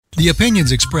The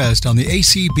opinions expressed on the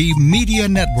ACB Media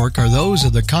Network are those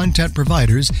of the content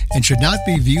providers and should not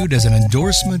be viewed as an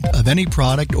endorsement of any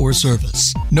product or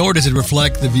service. Nor does it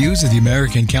reflect the views of the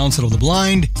American Council of the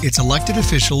Blind, its elected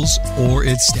officials, or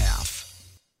its staff.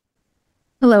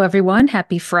 Hello, everyone.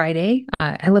 Happy Friday.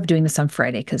 I love doing this on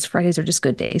Friday because Fridays are just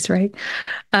good days, right?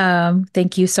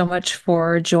 Thank you so much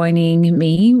for joining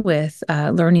me with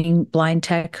Learning Blind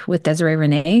Tech with Desiree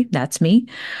Renae. That's me.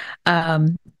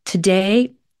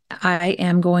 Today, I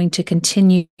am going to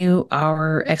continue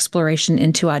our exploration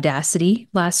into Audacity.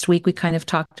 Last week, we kind of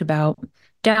talked about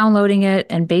downloading it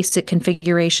and basic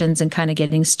configurations and kind of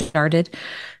getting started.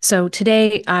 So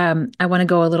today, I want to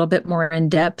go a little bit more in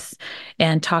depth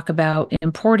and talk about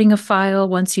importing a file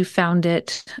once you found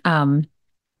it from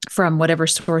whatever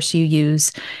source you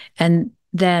use, and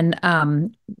then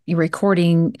you're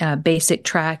recording a basic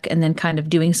track and then kind of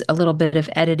doing a little bit of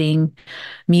editing,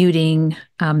 muting,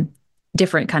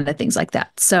 different kind of things like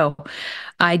that. So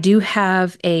I do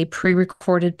have a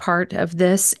pre-recorded part of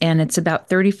this, and it's about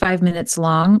 35 minutes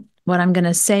long. What I'm going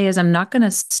to say is I'm not going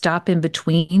to stop in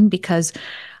between because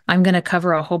I'm going to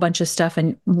cover a whole bunch of stuff,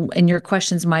 and your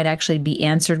questions might actually be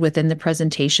answered within the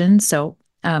presentation. So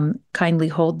kindly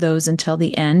hold those until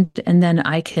the end, and then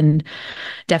I can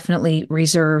definitely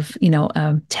reserve,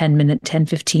 10,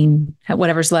 15,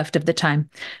 whatever's left of the time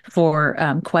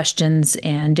for questions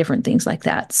and different things like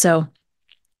that. So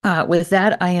with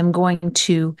that, I am going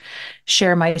to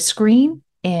share my screen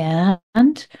and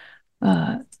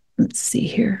let's see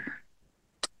here.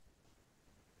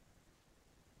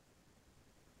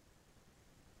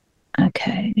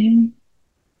 Okay.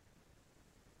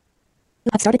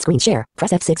 I've started screen share.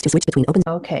 Press F6 to switch between open.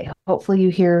 Okay. Hopefully you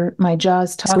hear my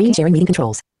JAWS talking. Screen sharing meeting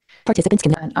controls. Participants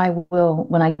can. And I will,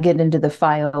 when I get into the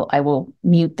file, I will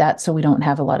mute that so we don't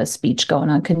have a lot of speech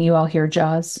going on. Can you all hear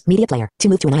JAWS? Media player. To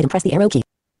move to an item, press the arrow key.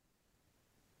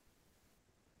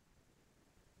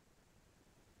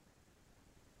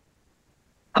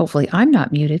 Hopefully I'm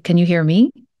not muted. Can you hear me?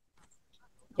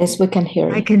 Yes, we can hear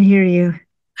you. I can hear you.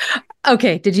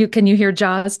 Okay. Can you hear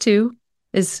JAWS too?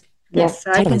 Yes,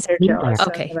 I can hear JAWS.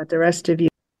 Okay. About the rest of you.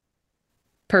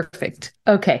 Perfect.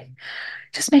 Okay.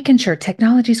 Just making sure.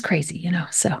 Technology's crazy,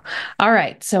 so. All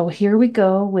right. So here we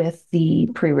go with the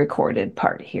pre-recorded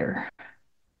part here.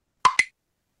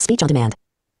 Speech on demand.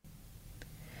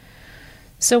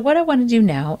 So what I want to do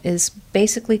now is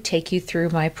basically take you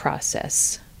through my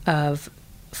process of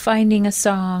finding a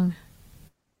song,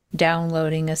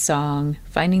 downloading a song,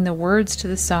 finding the words to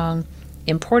the song,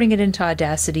 importing it into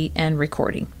Audacity, and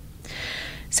recording.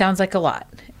 Sounds like a lot,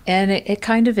 and it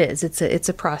kind of is. It's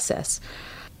a process.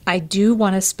 I do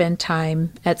want to spend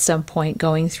time at some point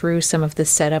going through some of the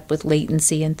setup with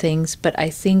latency and things, but I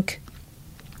think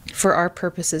for our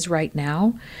purposes right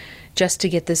now, just to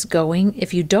get this going,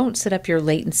 if you don't set up your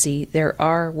latency, there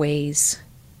are ways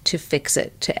to fix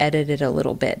it, to edit it a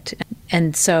little bit.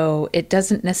 And so it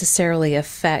doesn't necessarily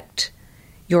affect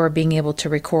your being able to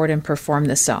record and perform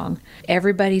the song.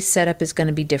 Everybody's setup is going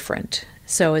to be different.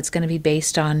 So it's going to be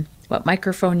based on what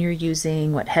microphone you're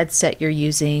using, what headset you're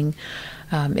using,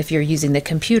 if you're using the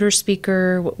computer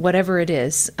speaker, whatever it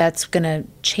is, that's going to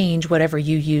change whatever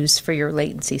you use for your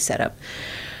latency setup.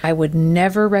 I would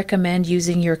never recommend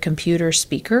using your computer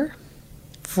speaker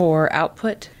for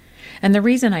output. And the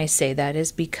reason I say that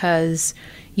is because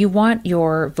you want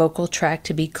your vocal track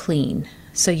to be clean.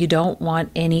 So you don't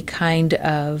want any kind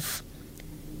of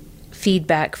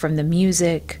feedback from the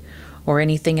music or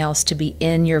anything else to be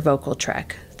in your vocal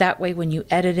track. That way, when you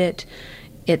edit it,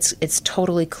 it's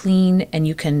totally clean and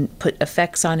you can put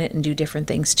effects on it and do different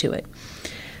things to it.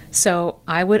 So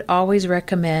I would always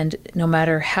recommend, no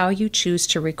matter how you choose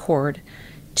to record,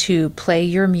 to play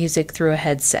your music through a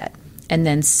headset and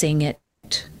then sing it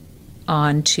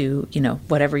onto,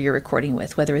 whatever you're recording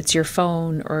with, whether it's your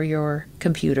phone or your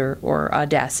computer or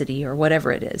Audacity or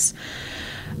whatever it is.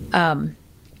 And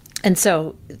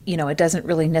so, it doesn't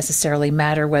really necessarily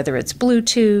matter whether it's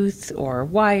Bluetooth or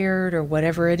wired or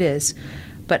whatever it is,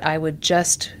 but I would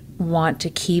just want to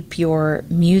keep your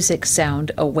music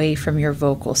sound away from your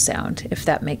vocal sound, if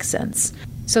that makes sense.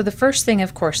 So the first thing,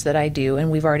 of course, that I do,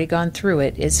 and we've already gone through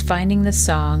it, is finding the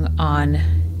song on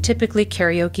typically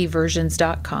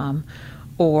karaokeversions.com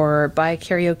or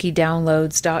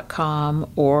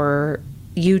bykaraokedownloads.com or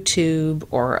YouTube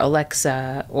or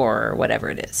Alexa or whatever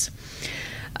it is.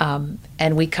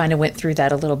 And we kind of went through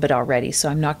that a little bit already, so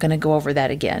I'm not going to go over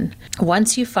that again.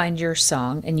 Once you find your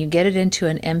song and you get it into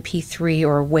an MP3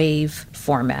 or WAV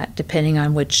format, depending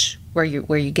on where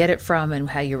you get it from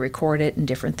and how you record it and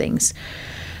different things,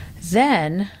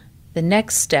 then the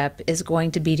next step is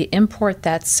going to be to import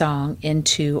that song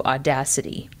into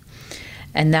Audacity.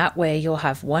 And that way you'll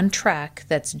have one track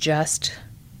that's just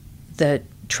the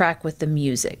track with the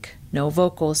music. No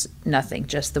vocals, nothing,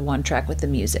 just the one track with the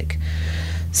music.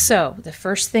 So the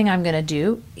first thing I'm going to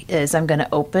do is I'm going to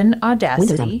open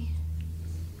Audacity.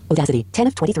 Audacity, 10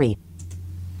 of 23.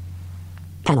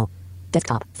 Panel.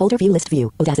 Desktop. Folder view list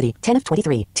view. Audacity, 10 of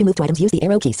 23. To move to items, use the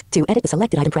arrow keys. To edit the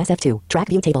selected item, press F2. Track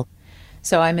view table.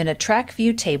 So I'm in a track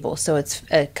view table. So it's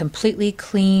a completely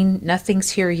clean,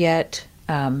 nothing's here yet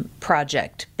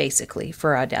project, basically,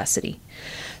 for Audacity.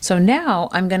 So now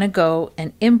I'm going to go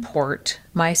and import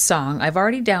my song. I've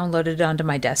already downloaded it onto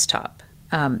my desktop.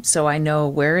 So I know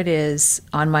where it is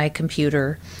on my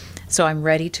computer. So I'm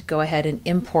ready to go ahead and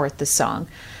import the song.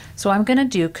 So I'm going to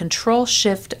do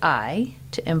Control-Shift-I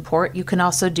to import. You can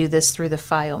also do this through the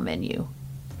File menu.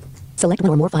 Select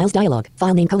one or more files dialog.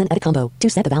 File name : edit combo. To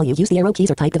set the value, use the arrow keys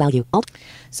or type the value. Alt.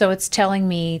 So it's telling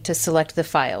me to select the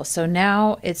file. So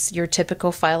now it's your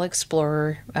typical File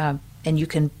Explorer, and you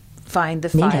can find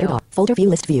the Name header file. bar. Folder view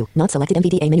list view. Not selected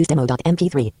MVDA menus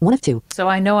demo.mp3. 1 of 2. So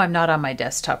I know I'm not on my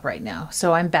desktop right now.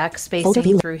 So I'm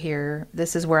backspacing through here.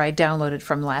 This is where I downloaded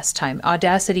from last time.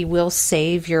 Audacity will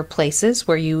save your places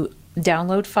where you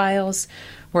download files,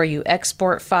 where you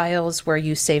export files, where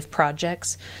you save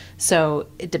projects. So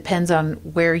it depends on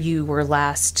where you were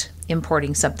last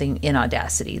importing something in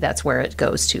Audacity. That's where it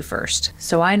goes to first.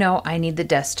 So I know I need the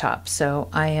desktop. So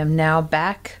I am now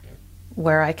back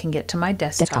where I can get to my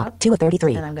desktop. 2 of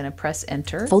 33. And I'm going to press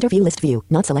enter. Folder view list view.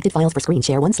 Not selected files for screen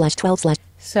share 1/12/.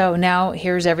 So now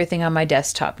here's everything on my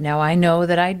desktop. Now I know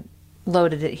that I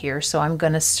loaded it here, so I'm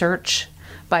going to search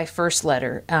by first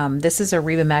letter. This is a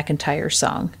Reba McEntire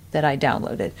song that I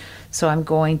downloaded. So I'm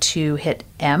going to hit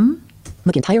M.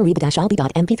 McIntyre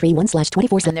Reba-Albi.mp3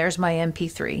 1/24. And there's my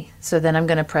MP3. So then I'm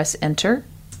going to press enter.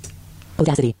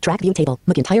 Audacity. Track view table.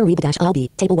 McIntyre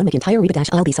Reba-Albi. Table 1 McIntyre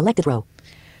Reba-Albi selected row.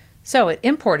 So it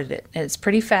imported it. It's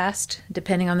pretty fast,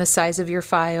 depending on the size of your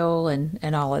file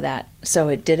and all of that. So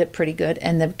it did it pretty good.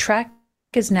 And the track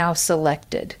is now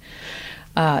selected.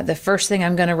 The first thing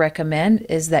I'm going to recommend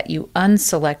is that you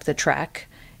unselect the track.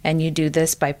 And you do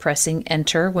this by pressing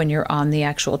enter when you're on the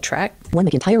actual track. 1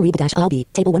 McIntyre Reba-Albi.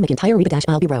 Table 1 McIntyre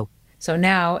Reba-Albi row. So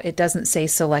now it doesn't say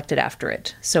selected after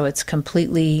it. So it's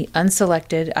completely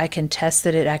unselected. I can test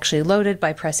that it actually loaded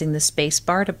by pressing the space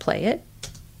bar to play it.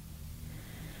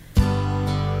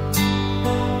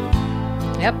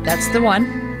 Yep, that's the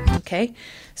one. Okay,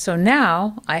 so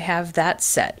now I have that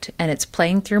set and it's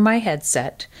playing through my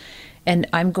headset. And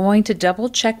I'm going to double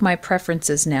check my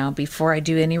preferences now before I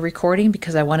do any recording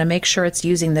because I want to make sure it's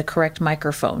using the correct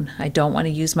microphone. I don't want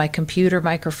to use my computer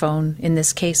microphone. In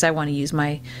this case, I want to use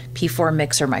my P4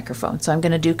 mixer microphone. So I'm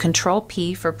going to do Control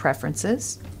P for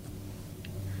preferences.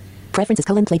 Preferences :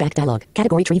 playback dialog.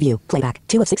 Category tree view. Playback.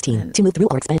 2 of 16. To move through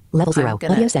or expand. Level 0.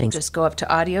 Audio settings. Just go up to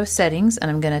audio settings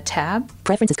and I'm going to tab.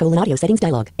 Preferences : audio settings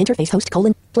dialog. Interface host :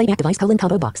 playback device :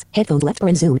 combo box. Headphones left or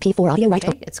in Zoom P4 audio right.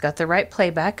 Okay, it's got the right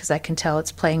playback because I can tell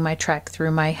it's playing my track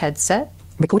through my headset.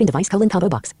 Recording device : combo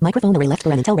box. Microphone array left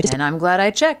or until register. And I'm glad I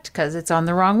checked because it's on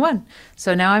the wrong one.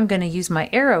 So now I'm going to use my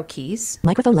arrow keys.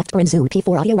 Microphone left or in Zoom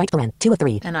P4 audio right or 2 of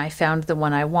 3. And I found the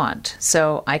one I want.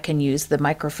 So I can use the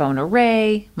microphone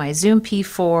array, my Zoom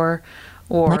P4,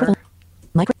 or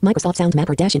Microsoft Sound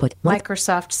Mapper dash input.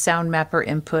 Microsoft Sound Mapper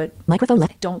input. Microphone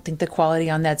left. I don't think the quality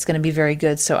on that's going to be very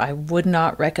good, so I would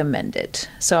not recommend it.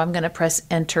 So I'm going to press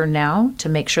enter now to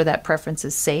make sure that preference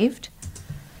is saved.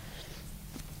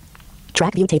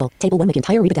 Track view table. Table 1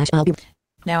 McIntyre Reba-Albi.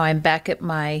 Now I'm back at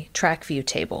my track view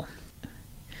table.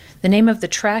 The name of the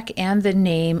track and the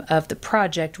name of the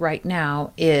project right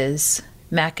now is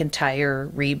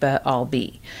McIntyre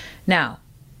Reba-Albi. Now,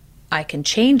 I can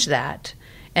change that,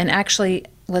 and actually,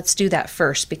 let's do that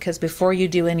first, because before you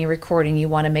do any recording, you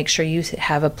want to make sure you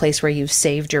have a place where you've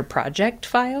saved your project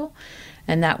file,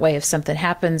 and that way if something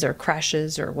happens or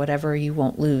crashes or whatever, you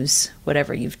won't lose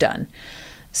whatever you've done.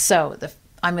 So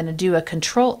I'm going to do a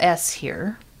Control S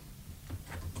here.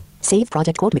 Save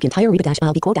project quote McIntyre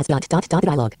Reba-Albi quote as dot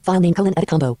dialog. File name : edit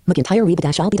combo. McIntyre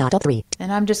Reba-Albi dot 3.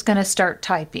 And I'm just going to start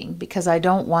typing because I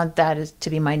don't want that to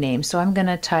be my name. So I'm going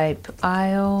to type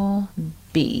I'll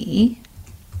be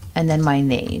and then my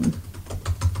name.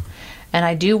 And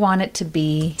I do want it to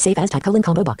be save as type :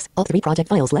 combo box. All 3 project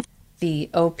files left. The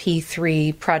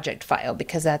OP3 project file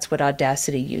because that's what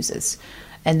Audacity uses.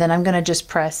 And then I'm going to just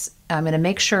press, I'm going to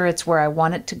make sure it's where I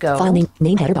want it to go. File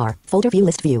name header bar. Folder view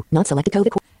list view. Not selected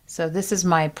COVID. So this is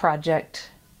my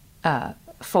project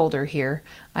folder here,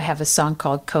 I have a song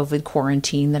called COVID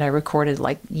Quarantine that I recorded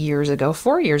like years ago,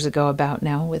 4 years ago about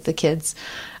now with the kids.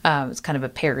 It's kind of a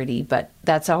parody, but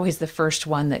that's always the first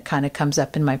one that kind of comes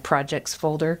up in my projects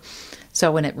folder.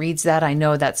 So when it reads that, I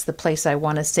know that's the place I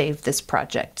want to save this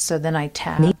project. So then I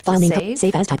tab file name, save.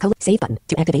 Save as type, save button.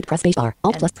 To activate, press spacebar.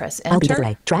 Alt plus. Press I'll be enter.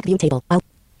 Desiree. Track view table.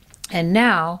 And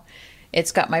now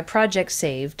it's got my project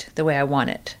saved the way I want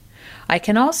it. I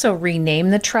can also rename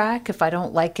the track if I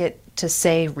don't like it to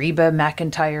say Reba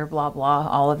McEntire, blah, blah,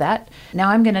 all of that. Now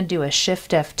I'm going to do a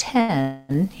Shift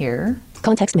F10 here.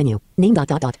 Context menu. Name ... To move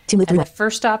And through. the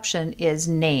first option is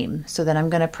name. So then I'm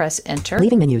going to press enter.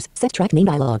 Leaving menus. Set track name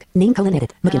dialog. Name :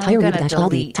 edit. McIntyre I'm Reba gonna dash I'll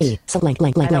be. delete. Tiny. So blank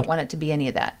blank blank I don't blank. want it to be any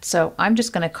of that. So I'm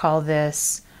just going to call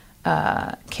this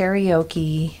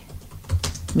karaoke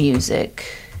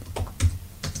music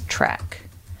track.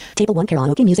 Table 1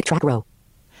 karaoke music track row.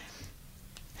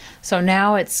 So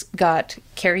now it's got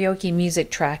karaoke music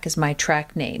track as my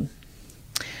track name.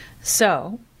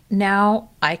 So now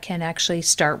I can actually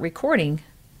start recording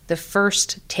the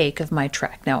first take of my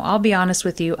track. Now I'll be honest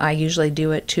with you, I usually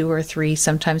do it 2 or 3,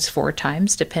 sometimes 4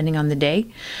 times, depending on the day.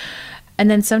 And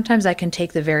then sometimes I can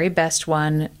take the very best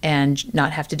one and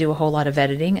not have to do a whole lot of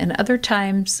editing. And other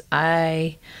times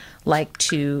I like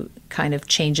to kind of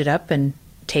change it up and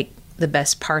take the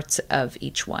best parts of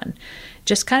each one.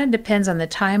 Just kind of depends on the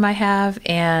time I have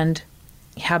and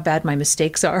how bad my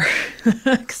mistakes are,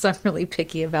 because I'm really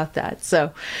picky about that.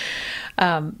 So,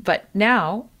 but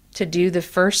now to do the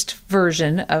first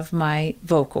version of my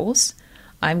vocals,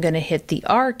 I'm going to hit the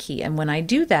R key. And when I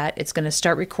do that, it's going to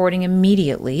start recording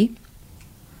immediately.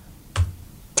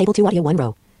 Table 2 audio 1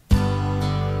 row.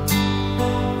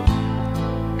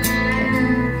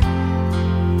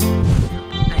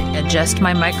 Adjust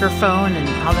my microphone and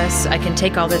all this. I can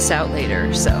take all this out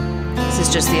later. So this is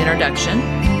just the introduction.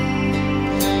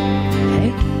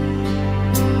 Okay.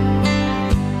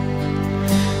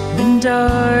 When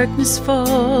darkness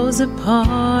falls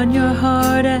upon your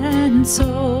heart and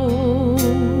soul,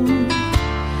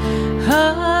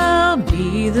 I'll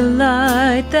be the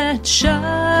light that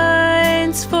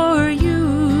shines for you.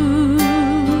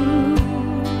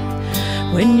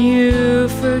 When you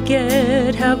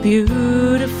forget how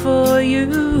beautiful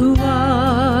you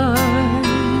are,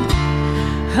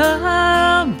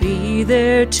 I'll be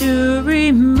there to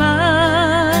remind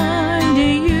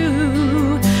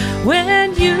you.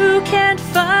 When you can't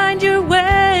find your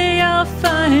way, I'll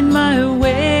find my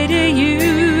way to you.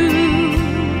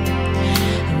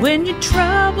 When your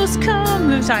troubles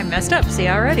come, I messed up, see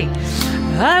already.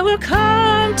 I will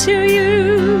come to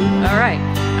you. All right,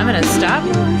 I'm gonna stop.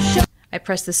 I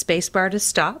press the space bar to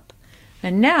stop.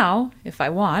 And now, if I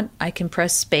want, I can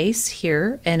press space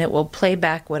here and it will play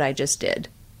back what I just did.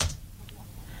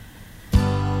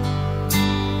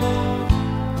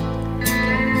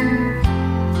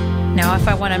 Now, if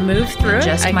I want to move through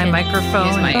it, I my microphone,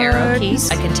 use my arrow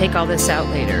keys. I can take all this out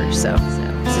later. So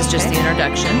this is just the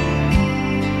introduction.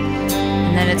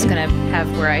 And then it's going to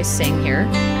have where I sing here.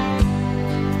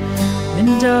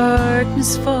 When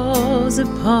darkness falls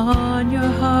upon your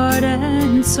heart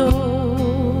and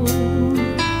soul,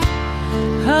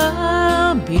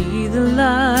 I'll be the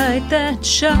light that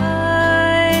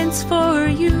shines for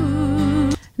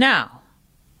you. Now,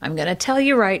 I'm going to tell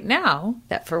you right now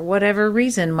that for whatever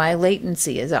reason, my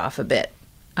latency is off a bit.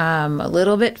 A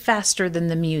little bit faster than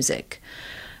the music.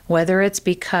 Whether it's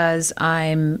because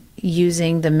I'm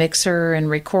using the mixer and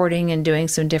recording and doing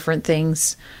some different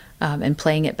things and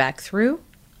playing it back through,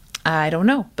 I don't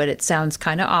know, but it sounds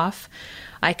kind of off.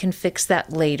 I can fix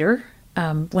that later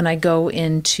when I go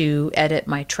in to edit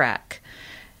my track.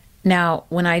 Now,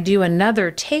 when I do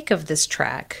another take of this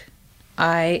track,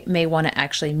 I may want to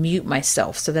actually mute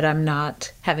myself so that I'm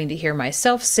not having to hear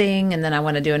myself sing and then I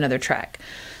want to do another track.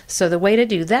 So the way to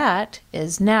do that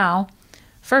is now,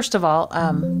 first of all,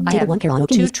 I have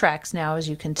 2 tracks now, as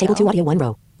you can tell. Table 2 audio 1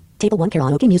 row. Table 1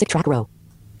 karaoke music track row.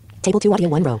 Table 2 audio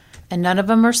 1 row. And none of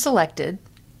them are selected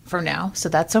for now, so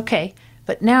that's okay.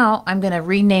 But now I'm going to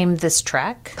rename this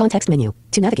track. Context menu.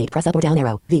 To navigate, press up or down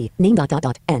arrow. V. Name ...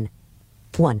 N.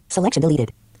 1. Selection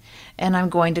deleted. And I'm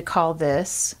going to call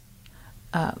this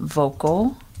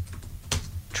vocal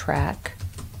track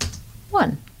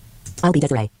 1. I'll be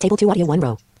Desiree. Table 2 audio 1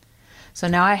 row. So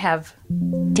now I have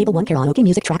Table 1 karaoke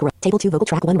music track row. Table 2 vocal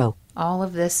track 1 row. all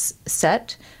of this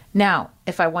set. Now,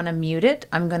 if I want to mute it,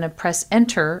 I'm going to press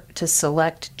enter to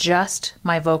select just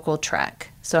my vocal track.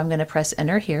 So I'm going to press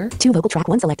enter here. 2 vocal track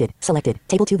 1 selected. Selected.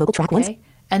 Table 2 vocal track 1. Okay.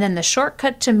 And then the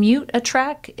shortcut to mute a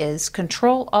track is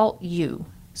Control-Alt-U.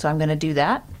 So I'm going to do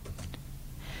that.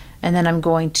 And then I'm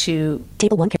going to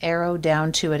Table 1. arrow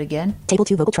down to it again. Table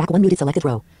 2 vocal track 1 muted selected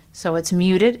row. So it's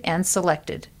muted and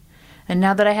selected. And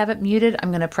now that I have it muted, I'm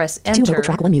going to press 2 enter vocal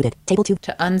track 1 muted. Table 2.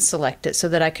 to unselect it so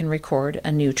that I can record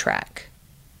a new track.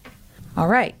 All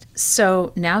right,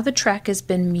 so now the track has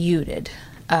been muted.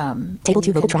 Table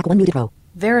 2 vocal track 1 muted row.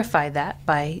 Verify that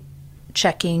by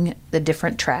checking the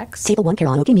different tracks. Table 1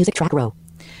 karaoke music track row.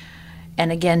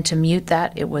 And again, to mute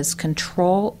that, it was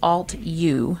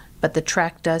Control-Alt-U, but the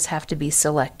track does have to be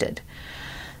selected.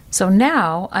 So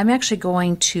now I'm actually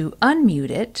going to unmute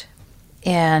it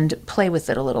and play with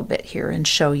it a little bit here and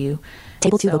show you.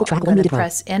 Table 2 vocal track 1 muted row.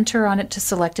 Press enter on it to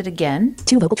select it again.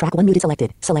 2 vocal track 1 muted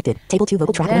selected. Selected. Table 2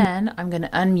 vocal track 1. Then I'm going to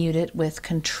unmute it with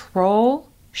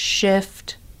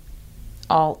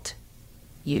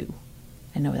Control-Shift-Alt-U.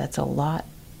 I know that's a lot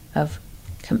of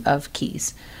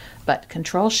keys, but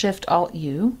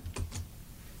Control-Shift-Alt-U.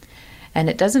 And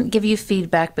it doesn't give you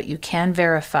feedback, but you can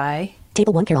verify.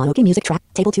 Table 1 karaoke music track.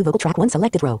 Table 2 vocal track 1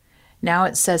 selected row. Now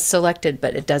it says selected,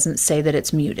 but it doesn't say that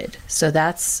it's muted. So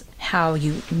that's how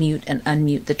you mute and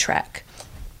unmute the track.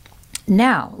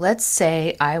 Now, let's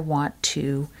say I want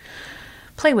to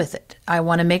play with it. I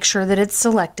want to make sure that it's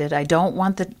selected. I don't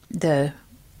want the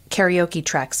karaoke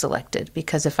track selected,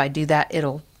 because if I do that,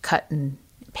 it'll cut and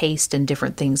paste and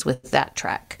different things with that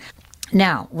track.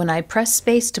 Now, when I press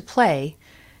space to play,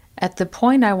 at the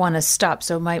point I want to stop,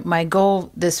 so my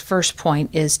goal, this first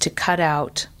point, is to cut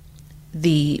out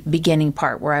the beginning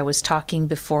part where I was talking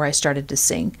before I started to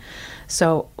sing.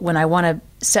 So when I want to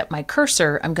set my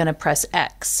cursor, I'm going to press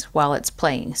X while it's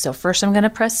playing. So first I'm going to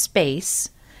press space,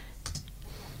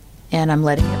 and I'm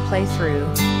letting it play through.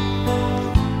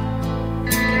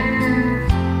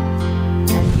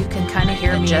 And you can kind of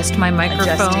hear me adjust my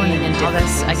microphone and all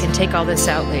this. I can take all this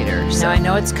out later. So now I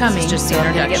know it's coming. Just so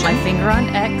I'm going to get my finger on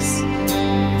X,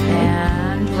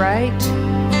 and right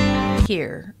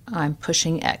here I'm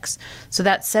pushing X. So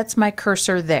that sets my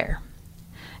cursor there.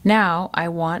 Now I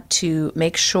want to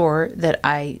make sure that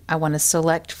I want to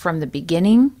select from the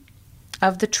beginning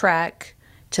of the track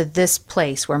to this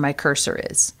place where my cursor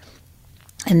is.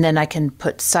 And then I can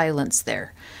put silence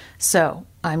there. So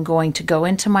I'm going to go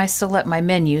into my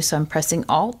menu. So I'm pressing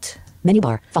Alt. Menu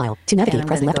bar. File. To navigate,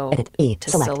 press left. Edit. E. To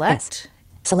select. S.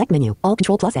 Select menu. Alt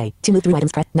Control plus A. To move through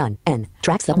items, press none. N.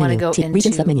 Track submenu. I want to go into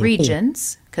region submenu.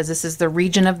 regions, because this is the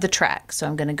region of the track. So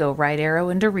I'm going to go right arrow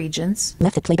into regions.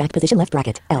 Left at playback position, left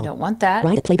bracket. L. I don't want that.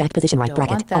 Right at playback position, right Don't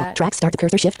bracket. want that. Alt. Track start to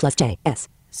cursor, shift plus J. S.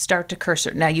 Start to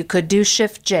cursor. Now you could do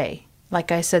Shift J.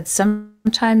 Like I said,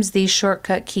 sometimes these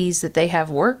shortcut keys that they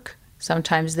have work.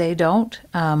 Sometimes they don't.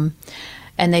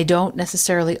 And they don't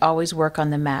necessarily always work on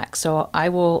the Mac. So I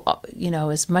will,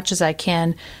 as much as I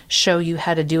can, show you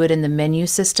how to do it in the menu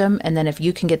system. And then if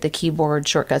you can get the keyboard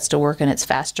shortcuts to work and it's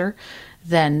faster,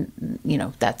 then,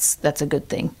 that's a good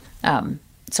thing.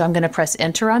 So I'm going to press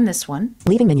enter on this one.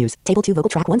 Leaving menus. Table 2 vocal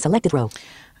track 1 selected row.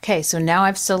 Okay, so now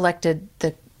I've selected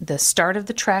the start of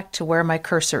the track to where my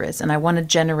cursor is, and I want to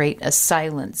generate a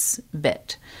silence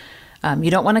bit.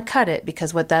 You don't want to cut it,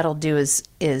 because what that'll do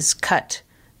is cut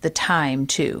the time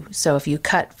too. So if you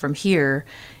cut from here,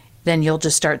 then you'll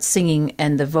just start singing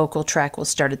and the vocal track will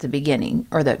start at the beginning,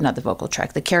 or not the vocal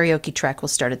track, the karaoke track will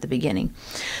start at the beginning.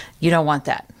 You don't want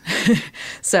that.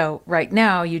 So right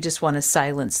now you just want to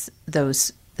silence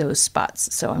those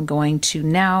spots. So I'm going to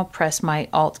now press my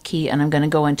Alt key, and I'm going to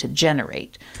go into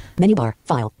generate. Menu bar,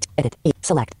 file, edit, E,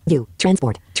 select, view,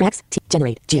 transport, tracks, T,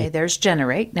 generate, G. Okay, there's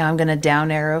generate. Now I'm going to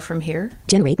down arrow from here.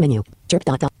 Generate menu, chirp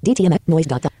dot dot, DTMF, noise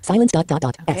dot dot, silence dot dot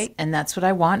dot, S. Okay, and that's what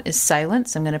I want is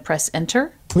silence. I'm going to press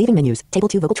enter. Leaving menus, table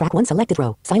 2 vocal track 1 selected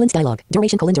row, silence dialog,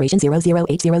 duration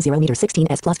 00800 meter 16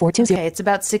 S plus 420. Okay, it's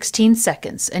about 16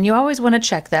 seconds. And you always want to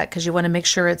check that, because you want to make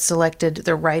sure it's selected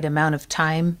the right amount of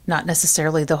time, not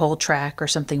necessarily the whole track or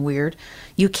something weird.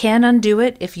 You can undo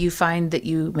it if you find that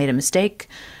you made a mistake.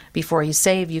 Before you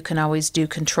save, you can always do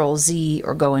Control Z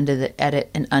or go into the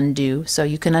edit and undo. So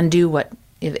you can undo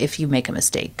if you make a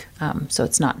mistake. So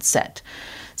it's not set.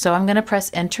 So I'm going to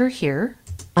press enter here.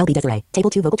 I'll be Desiree. Table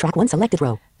 2 vocal track 1 selected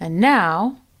row. And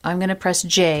now I'm going to press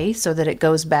J so that it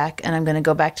goes back, and I'm going to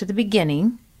go back to the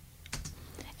beginning,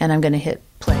 and I'm going to hit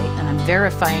play, and I'm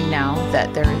verifying now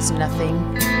that there is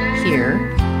nothing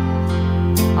here.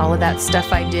 All of that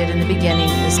stuff I did in the beginning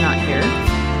is not here.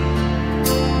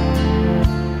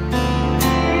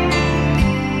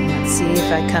 Let's see if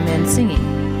I come in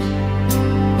singing.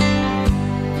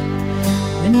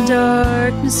 When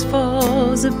darkness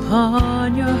falls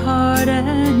upon your heart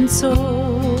and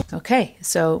soul. Okay,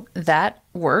 so that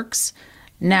works.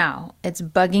 Now, it's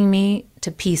bugging me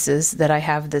to pieces that I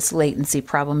have this latency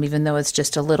problem, even though it's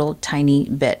just a little tiny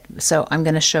bit. So I'm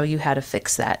going to show you how to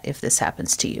fix that if this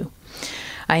happens to you.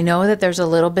 I know that there's a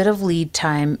little bit of lead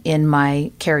time in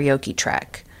my karaoke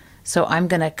track. So I'm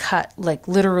going to cut like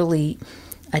literally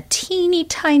a teeny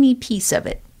tiny piece of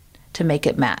it to make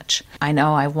it match. I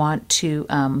know I want to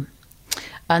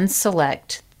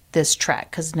unselect this track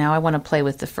because now I want to play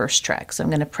with the first track. So I'm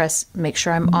going to make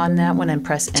sure I'm on that one and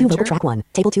press enter. 2 vocal track 1,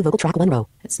 table 2 vocal track 1 row.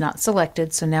 It's not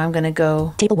selected, so now I'm going to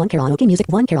go table 1 karaoke music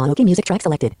 1 karaoke music track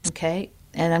selected. Okay,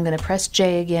 and I'm going to press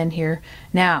J again here.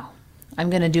 Now I'm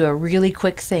going to do a really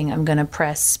quick thing. I'm going to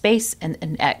press space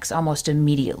and X almost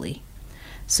immediately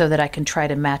so that I can try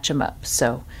to match them up.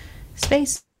 So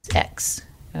space X,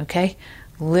 okay,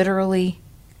 literally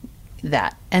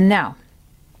that. And now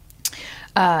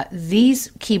these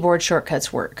keyboard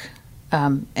shortcuts work,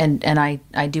 and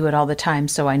I do it all the time,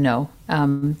 so I know,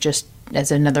 just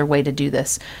as another way to do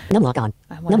this. Num lock on.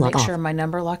 I want to make sure my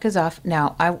number lock is off.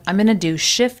 Now I'm going to do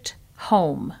Shift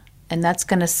Home, and that's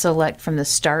going to select from the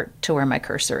start to where my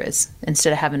cursor is,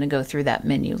 instead of having to go through that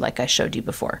menu like I showed you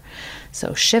before.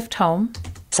 So Shift Home.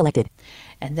 Selected.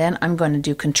 And then I'm going to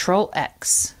do Control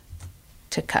X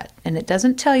to cut. And it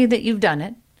doesn't tell you that you've done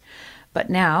it, but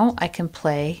now I can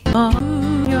play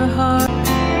On Your Heart.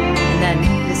 And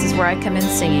then this is where I come in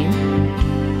singing.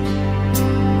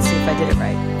 Let's see if I did it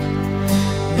right.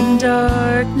 When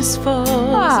darkness falls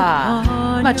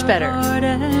upon much better. Heart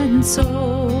and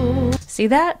soul. See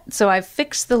that? So I've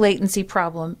fixed the latency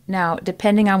problem. Now,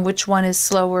 depending on which one is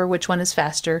slower, which one is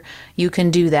faster, you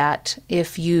can do that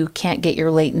if you can't get your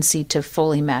latency to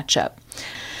fully match up.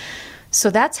 So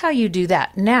that's how you do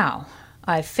that. Now,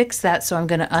 I fixed that, so I'm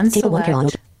going to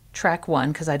unselect track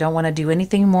 1 because I don't want to do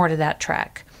anything more to that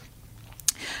track.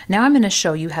 Now I'm going to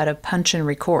show you how to punch and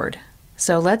record.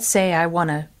 So let's say I want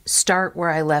to start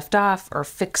where I left off or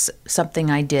fix something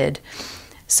I did.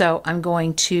 So I'm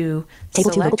going to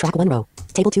table 2 vocal track 1 row.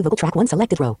 Table 2 vocal track 1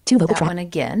 selected row. 2 vocal track. That one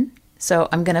again. So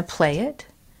I'm going to play it,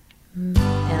 and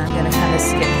I'm going to kind of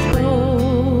skip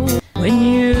through. When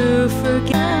you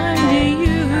forget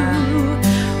you,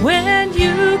 when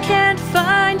you can't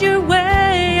find your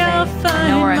way, I'll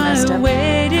find my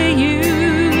way to you.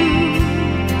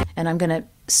 And I'm going to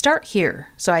start here.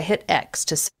 So I hit X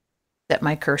to set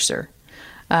my cursor.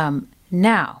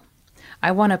 Now,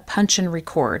 I want to punch and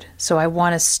record. So I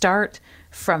want to start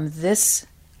from this,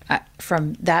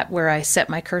 from that where I set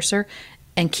my cursor,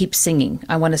 and keep singing.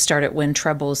 I want to start it when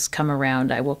troubles come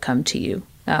around, I will come to you.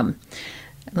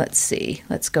 Let's see.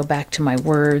 Let's go back to my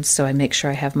words so I make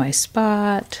sure I have my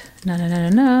spot. Na na na na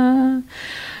na.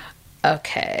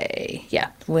 Okay.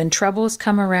 Yeah. When troubles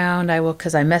come around, I will,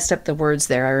 because I messed up the words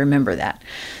there. I remember that.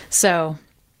 So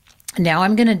now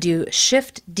I'm going to do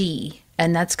Shift D,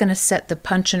 and that's going to set the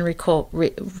punch and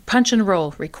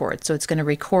roll record. So it's going to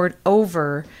record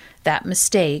over that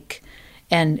mistake,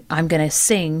 and I'm going to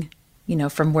sing, you know,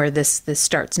 from where this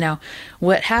starts. Now,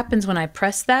 what happens when I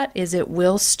press that is it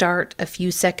will start a few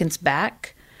seconds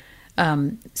back,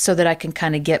 so that I can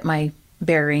kind of get my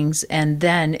bearings, and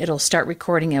then it'll start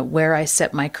recording at where I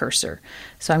set my cursor.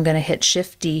 So I'm going to hit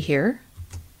Shift D here.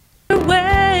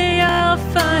 Way, I'll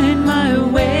find my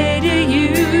way to you.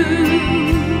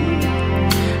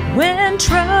 When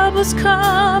troubles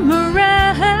come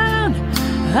around,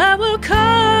 I will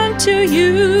come to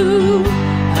you.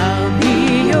 I'll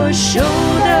be your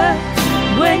shoulder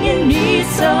when you need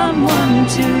someone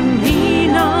to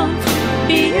lean on.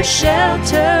 Be your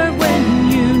shelter when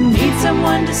you need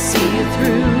someone to see you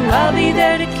through. I'll be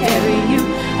there to carry you.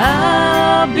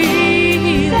 I'll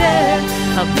be there.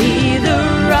 I'll be the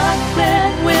rock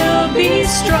that will be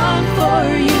strong for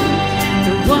you,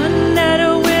 the one that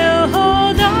will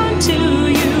hold on to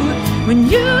you when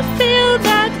you feel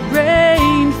that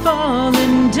rain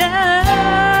falling down.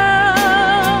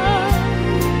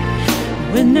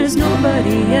 When there's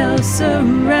nobody else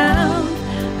around,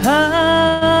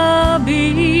 I'll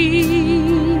be.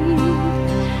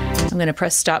 I'm going to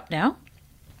press stop now.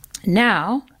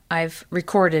 Now I've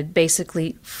recorded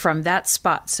basically from that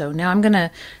spot. So now I'm going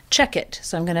to check it.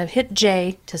 So I'm going to hit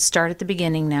J to start at the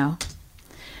beginning now.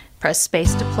 Press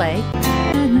space to play.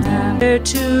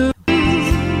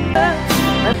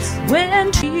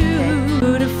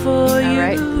 All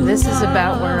right, this is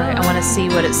about where I want to see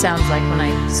what it sounds like when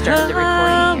I start the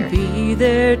recording here. I'll be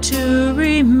there to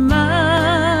remind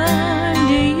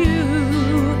you.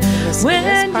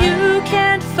 When you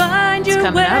can't find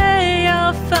your way,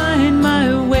 I'll find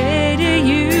my way to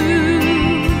you.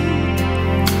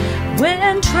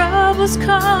 When troubles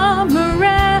come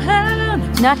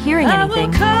around, not hearing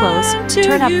anything. Close.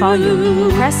 Turn up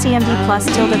volume. Press CMD plus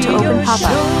tilde to open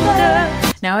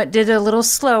pop-up. Now it did a little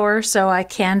slower, so I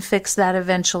can fix that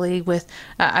eventually with,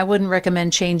 I wouldn't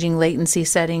recommend changing latency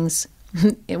settings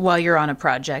while you're on a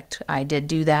project. I did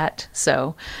do that,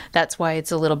 so that's why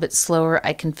it's a little bit slower.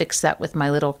 I can fix that with my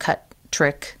little cut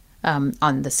trick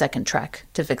on the second track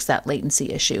to fix that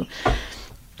latency issue.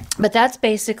 But that's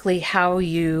basically how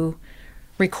you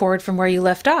record from where you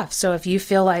left off. So if you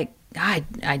feel like,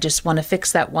 I just want to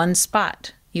fix that one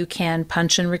spot, you can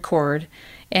punch and record.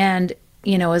 And,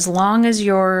 you know, as long as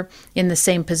you're in the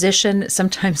same position,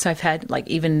 sometimes I've had, like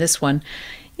even this one,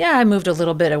 I moved a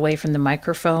little bit away from the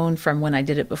microphone from when I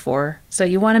did it before. So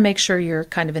you want to make sure you're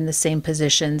kind of in the same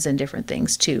positions and different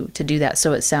things too, to do that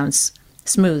so it sounds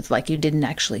smooth, like you didn't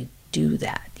actually do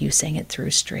that. You sang it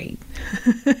through straight.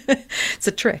 It's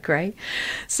a trick, right?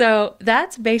 So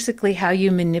that's basically how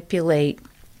you manipulate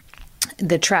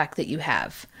the track that you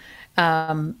have.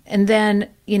 And then,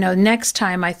 you know, next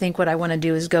time I think what I want to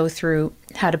do is go through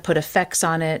how to put effects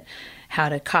on it, how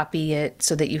to copy it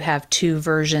so that you have two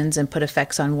versions and put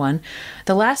effects on one.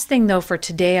 The last thing though for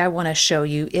today I want to show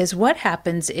you is what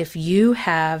happens if you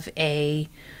have a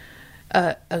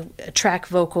track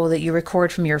vocal that you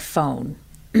record from your phone.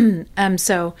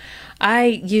 So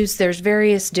there's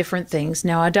various different things.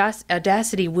 Now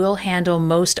Audacity will handle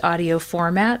most audio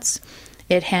formats.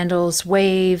 It handles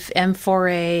WAV,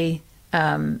 M4A,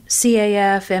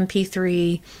 CAF,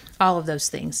 MP3, all of those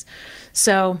things.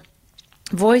 So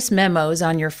voice memos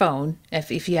on your phone,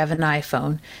 if you have an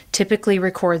iPhone, typically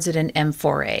records it in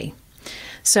M4A.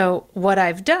 So what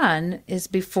I've done is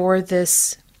before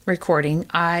this recording,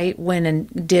 I went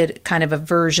and did kind of a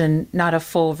version, not a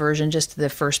full version, just the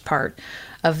first part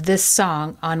of this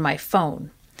song on my phone.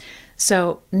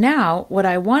 So now what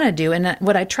I want to do, and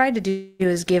what I tried to do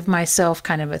is give myself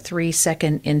kind of a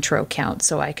 3-second intro count.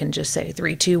 So I can just say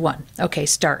 3, 2, 1. Okay,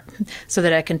 start. So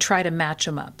that I can try to match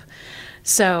them up.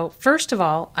 So first of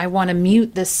all, I want to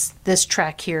mute this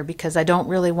track here because I don't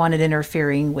really want it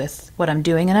interfering with what I'm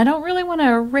doing, and I don't really want to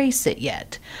erase it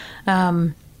yet.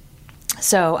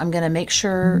 So I'm going to make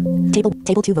sure Table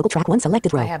 2 vocal track 1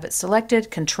 selected row. I have it selected,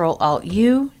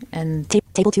 Control-Alt-U, and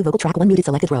Table 2 vocal track 1 muted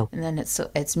selected row. And then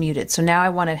it's muted. So now I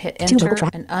want to hit enter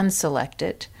and unselect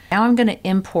it. Now I'm going to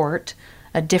import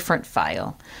a different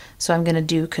file. So I'm going to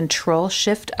do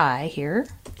Control-Shift-I here.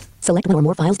 Select one or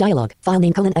more files dialog. File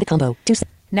name : edit combo.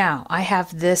 Now I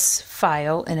have this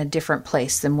file in a different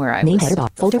place than where I Name was header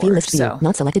box. Folder view list view.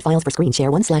 Not selected files for screen share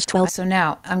 1/12. So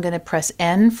now I'm going to press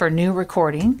N for new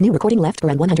recording. New recording left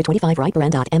paren 125 right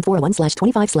paren dot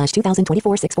M401/25/2024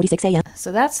 6:46 a.m.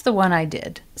 So that's the one I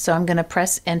did. So I'm going to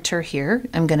press enter here.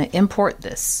 I'm going to import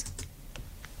this.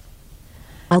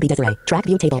 I'll be Desiree. Track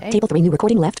view table. Okay. Table 3 new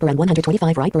recording left paren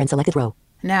 125 right paren selected row.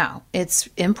 Now it's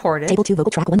imported. Table 2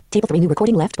 vocal track 1. Table 3 new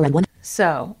recording left paren 1.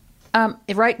 So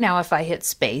right now if I hit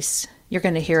space, you're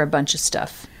going to hear a bunch of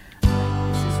stuff. This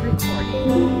is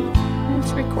recording.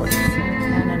 It's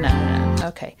recording. No.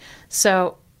 Okay.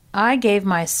 So I gave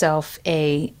myself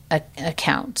a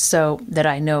count so that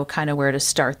I know kind of where to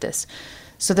start this.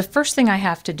 So the first thing I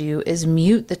have to do is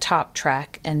mute the top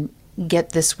track and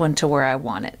get this one to where I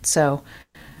want it. So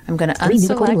I'm going to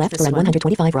unselect left this paren one.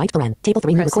 125 right paren. Table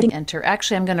 3 new recording. Enter.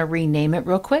 Actually, I'm going to rename it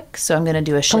real quick. So I'm going to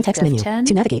do a Shift Context menu. F10.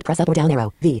 To navigate, press up or down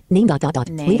arrow. V. Name ...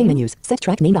 Name. Leaving menus. Set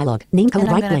track name dialog. Name And color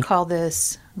I'm right going to blank. call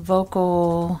this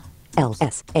Vocal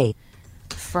LSA.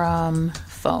 from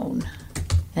Phone.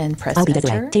 And press I'll be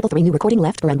Desiree. Enter. Table 3 new recording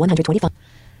left paren 125.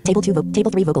 Table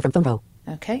 3 vocal from phone row.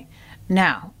 Okay.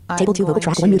 Now, Table 2 vocal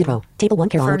track 1 muted row. Table 1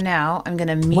 Carol. For now, I'm going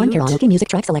to mute 1 karaoke music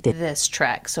track selected. this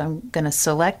track. So I'm going to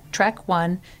select track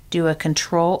 1, do a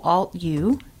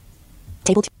Control-Alt-U.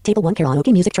 Table 1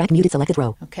 karaoke music track muted selected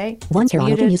row. Okay. 1 it's karaoke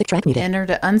muted. music track muted. Enter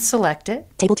to unselect it.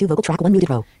 Table 2 vocal track 1 muted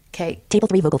row. Okay. Table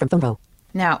 3 vocal from phone row.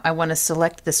 Now I want to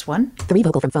select this one. 3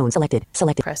 vocal from phone selected.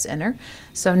 Selected. Press enter.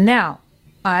 So now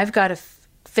I've got to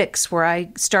fix where I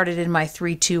started in my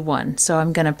 3, 2, 1. So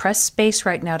I'm going to press space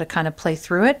right now to kind of play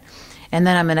through it. And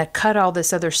then I'm going to cut all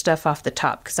this other stuff off the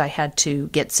top because I had to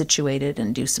get situated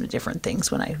and do some different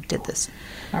things when I did this.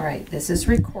 All right, this is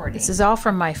recording. This is all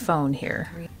from my phone here.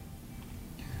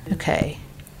 Okay.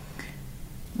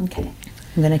 I'm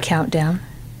going to count down.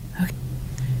 Okay.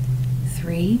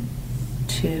 3,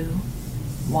 2,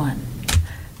 1.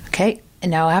 Okay, and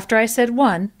now after I said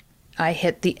 1, I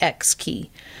hit the X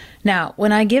key. Now,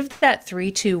 when I give that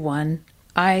 3, 2, 1,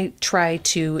 I try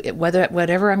to,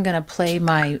 whatever I'm going to play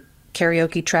my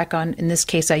karaoke track on, in this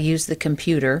case I used the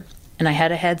computer, and I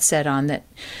had a headset on that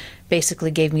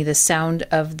basically gave me the sound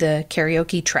of the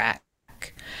karaoke track.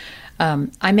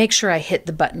 I make sure I hit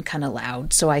the button kind of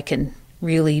loud so I can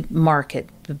really mark it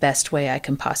the best way I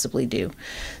can possibly do.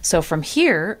 So from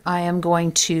here, I am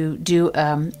going to do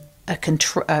a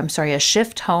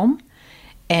shift home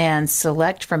and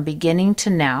select from beginning to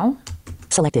now.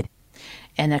 Selected.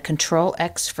 And a Control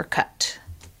X for cut.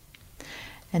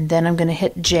 And then I'm going to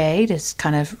hit J to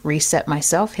kind of reset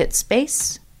myself, hit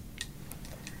space.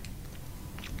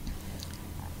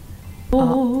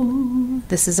 Oh,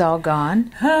 this is all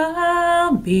gone.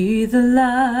 I'll be the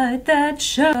light that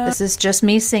shines. This is just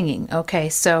me singing. Okay,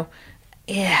 so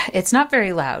yeah, it's not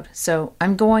very loud. So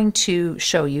I'm going to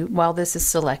show you while this is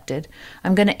selected.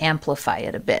 I'm going to amplify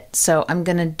it a bit. So I'm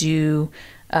going to do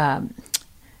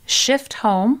shift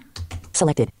home.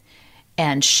 Selected.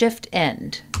 And shift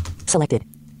end. Selected.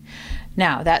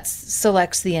 Now that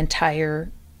selects the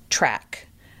entire track.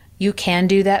 You can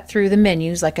do that through the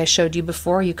menus like I showed you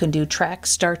before. You can do track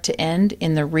start to end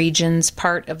in the regions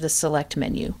part of the select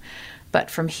menu.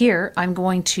 But from here, I'm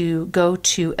going to go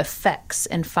to effects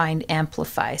and find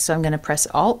amplify. So I'm going to press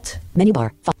Alt. Menu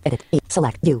bar, edit,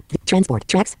 select, U, transport,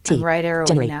 tracks, T, I'm right arrow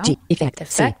generate, now. G, effect,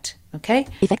 C. Okay.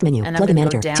 Effect menu, and plugin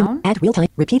manager. manager, Down. add real time,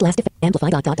 repeat last effect, amplify,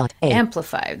 A.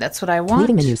 Amplify, that's what I want.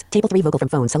 Leaving menus, table 3 vocal from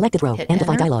phone, selected row, Hit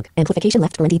amplify enter. dialog, amplification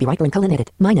left, dB right, colon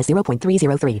edit, minus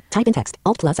 0.303, type in text,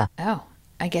 Alt plus A. Oh,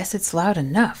 I guess it's loud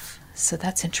enough. So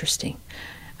that's interesting.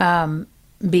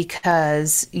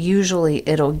 Because usually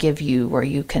it'll give you where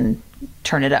you can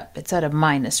turn it up. It's at a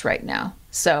minus right now.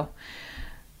 So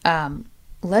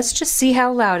let's just see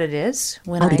how loud it is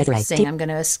when I sing. I'm going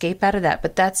to escape out of that.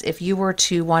 But that's if you were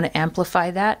to want to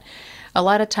amplify that. A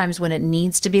lot of times when it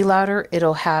needs to be louder,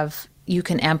 it'll have, you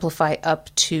can amplify up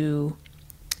to,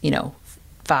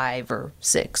 5 or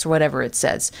 6 or whatever it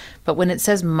says. But when it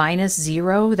says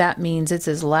 -0, that means it's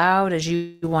as loud as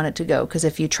you want it to go. Because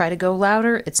if you try to go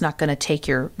louder, it's not going to take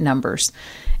your numbers.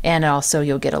 And also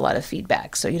you'll get a lot of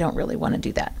feedback. So you don't really want to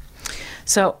do that.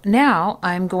 So now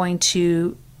I'm going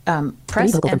to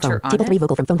press enter on table 3 it.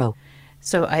 vocal from phone row.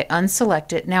 So I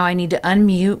unselect it. Now I need to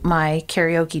unmute my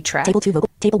karaoke track. Table 2 vocal,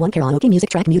 table 1 karaoke music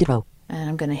track muted row. And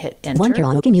I'm going to hit enter. 1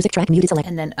 karaoke music track muted select.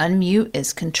 And then unmute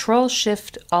is Control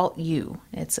Shift Alt U.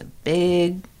 It's a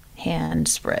big hand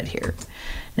spread here.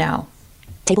 Now,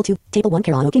 Table 2, table 1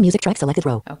 karaoke music track selected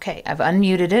row. okay, I've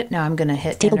unmuted it. Now I'm going to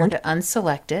hit Table enter 1. to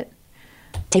unselect it.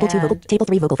 Table 2 vocal, And table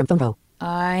 3 vocal from phone row.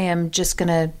 I am just going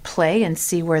to play and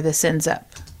see where this ends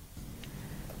up.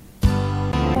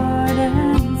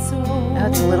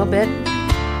 That's a little bit.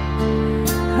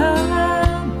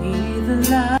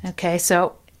 Okay,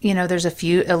 so, there's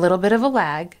a little bit of a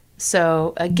lag.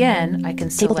 So again, I can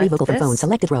Table 3 select vocal from phone, this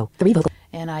selected row. 3 vocal.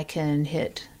 and I can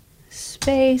hit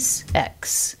space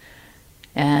X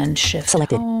and shift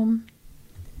Selected. home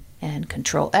and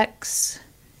Control X.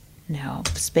 Now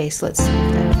space, let's see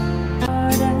if that.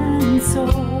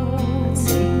 Let's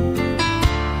see.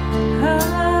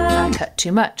 I cut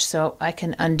too much, so I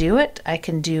can undo it. I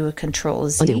can do a Control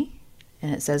Z, Undo.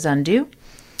 and it says undo.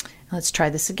 Let's try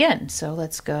this again. So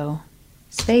let's go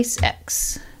space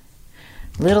X,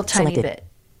 little tiny Selected. bit,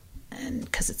 and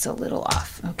because it's a little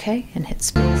off. Okay, and hit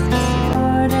space.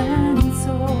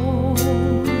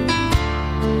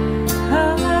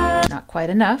 Not quite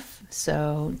enough.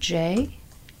 So J,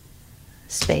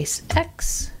 space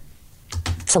X,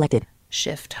 Selected.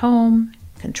 shift home,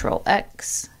 Control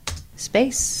X,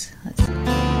 space. Let's see.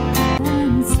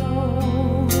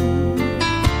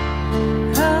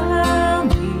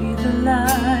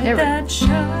 There we go.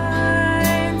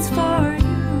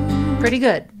 Pretty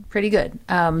good, pretty good.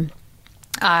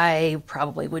 I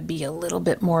probably would be a little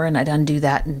bit more, and I'd undo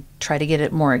that and try to get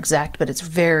it more exact, but it's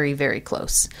very, very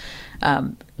close.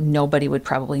 Nobody would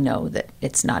probably know that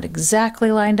it's not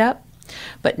exactly lined up.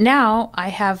 But now I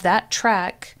have that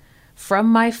track from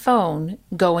my phone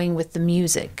going with the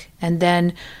music. And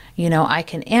then, I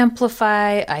can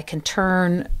amplify, I can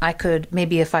turn, I could,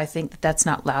 maybe if I think that that's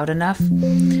not loud enough,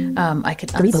 I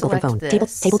could 3 vocal from phone.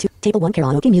 unselect Table 2, table 1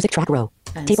 karaoke music track row.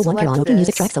 and Table 1 select karaoke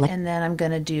music this, track select. and then I'm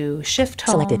going to do shift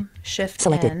home, Selected. shift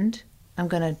Selected. end. I'm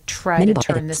going to try Menu to bar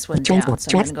turn edit. this one down. Transport, So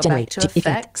I'm tracks, going to go back generate, to G, effect,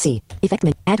 effects. C, effect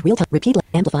menu, add real time, repeat,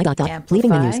 amplify, leaving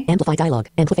menus, Amplify. amplify dialog,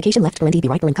 amplification left, dB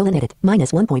right, colon edit,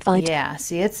 minus 1.5. Yeah,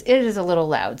 see, it is a little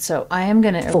loud. So I am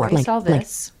going to erase 4, blank, all blank.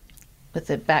 this with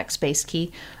the backspace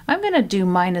key. I'm going to do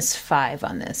 -5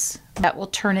 on this. That will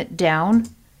turn it down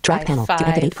Track by panel, 5, to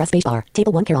activate, press space bar.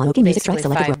 Table 1 karaoke music track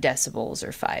basically selected 5 decibels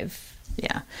or 5.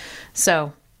 Yeah.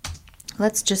 So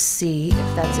let's just see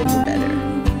if that's any better.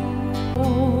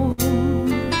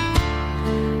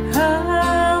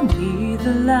 I'll be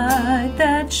the light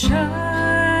that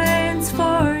shines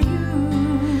for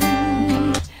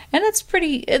you. And it's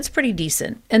pretty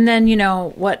decent. And then,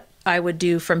 what I would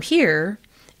do from here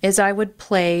is I would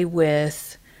play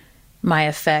with my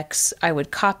effects. I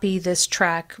would copy this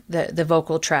track, the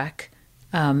vocal track,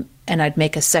 and I'd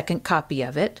make a second copy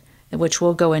of it, which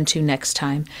we'll go into next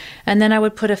time. And then I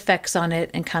would put effects on it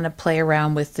and kind of play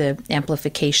around with the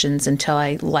amplifications until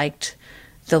I liked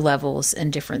the levels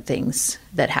and different things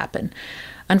that happen.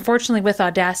 Unfortunately, with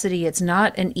Audacity, it's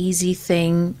not an easy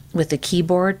thing with the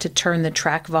keyboard to turn the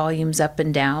track volumes up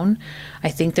and down. I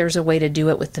think there's a way to do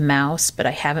it with the mouse, but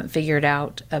I haven't figured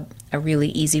out a really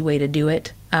easy way to do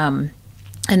it. And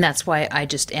that's why I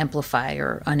just amplify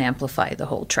or unamplify the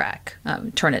whole track,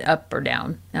 turn it up or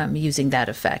down using that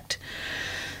effect.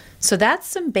 So that's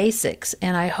some basics,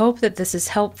 and I hope that this is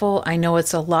helpful. I know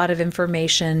it's a lot of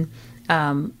information.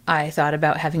 I thought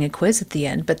about having a quiz at the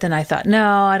end, but then I thought, no,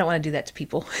 I don't want to do that to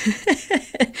people.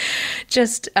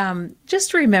 Just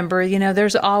remember,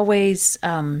 there's always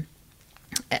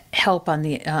help on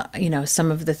the, some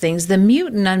of the things. The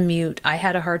mute and unmute, I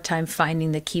had a hard time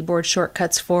finding the keyboard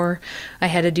shortcuts for. I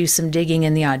had to do some digging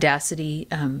in the Audacity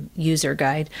user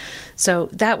guide. So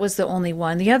that was the only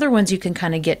one. The other ones you can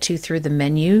kind of get to through the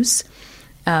menus.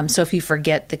 So if you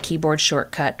forget the keyboard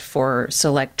shortcut for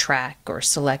select track or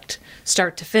select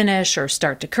start to finish or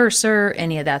start to cursor,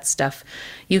 any of that stuff,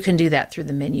 you can do that through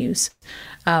the menus.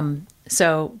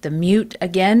 So the mute,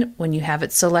 again, when you have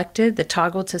it selected, the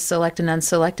toggle to select and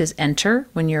unselect is enter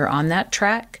when you're on that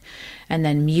track. And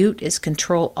then mute is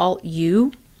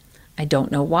Control-Alt-U. I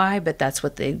don't know why, but that's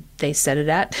what they set it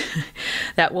at.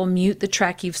 That will mute the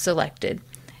track you've selected.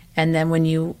 And then when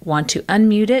you want to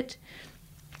unmute it,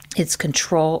 it's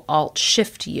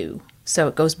Control-Alt-Shift-U. So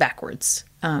it goes backwards.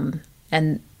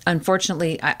 And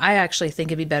unfortunately, I actually think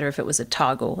it'd be better if it was a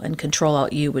toggle, and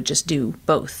Control-Alt-U would just do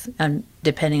both,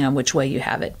 depending on which way you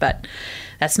have it. But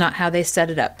that's not how they set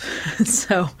it up.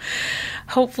 So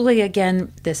hopefully,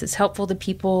 again, this is helpful to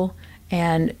people,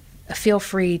 and feel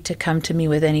free to come to me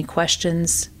with any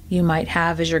questions you might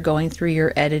have as you're going through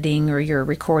your editing or your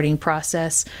recording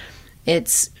process.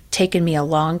 It's taken me a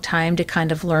long time to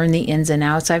kind of learn the ins and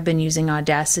outs. I've been using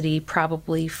Audacity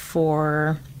probably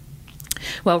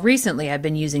recently I've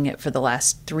been using it for the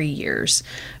last 3 years.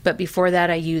 But before that,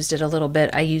 I used it a little bit.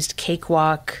 I used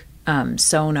Cakewalk,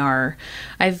 Sonar.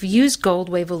 I've used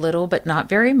Goldwave a little, but not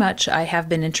very much. I have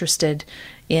been interested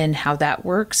in how that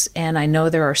works, and I know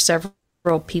there are several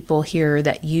people here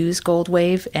that use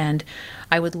Goldwave, and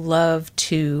I would love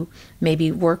to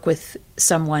maybe work with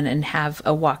someone and have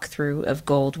a walkthrough of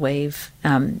Goldwave,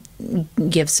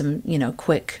 give some,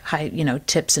 quick,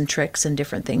 tips and tricks and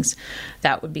different things.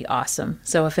 That would be awesome.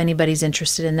 So if anybody's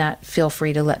interested in that, feel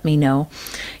free to let me know.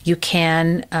 You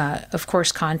can, of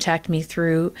course, contact me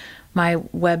through my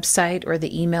website or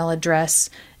the email address,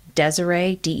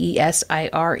 Desiree,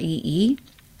 Desiree,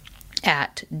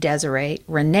 at Desiree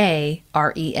Renae,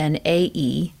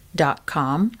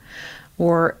 RenaeOriginally.com.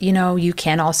 Or, you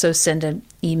can also send an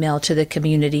email to the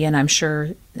community, and I'm sure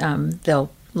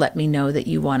they'll let me know that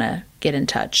you want to get in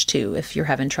touch too if you're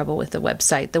having trouble with the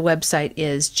website. The website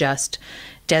is just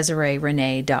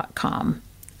DesireeRenae.com.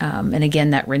 And again,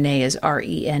 that Renae is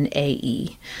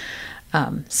Renae.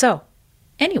 So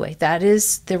anyway, that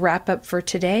is the wrap up for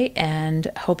today,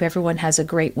 and hope everyone has a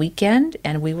great weekend,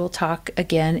 and we will talk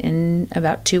again in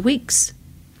about 2 weeks.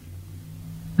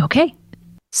 Okay,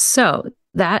 so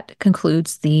that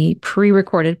concludes the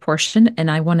pre-recorded portion, and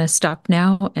I want to stop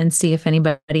now and see if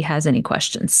anybody has any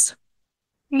questions.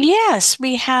 Yes,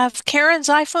 we have Karen's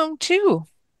iPhone too.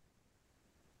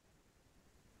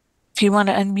 If you want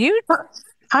to unmute.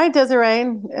 Hi, Desiree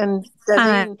and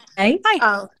Desi.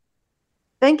 Hi.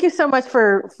 Thank you so much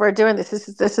for doing this.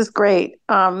 This is great.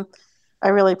 I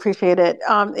really appreciate it.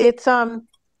 It's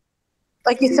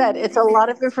like you said, it's a lot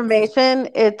of information.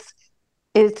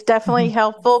 It's definitely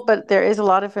helpful, but there is a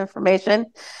lot of information.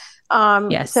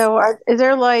 Yes. So is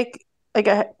there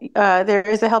there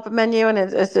is a help menu and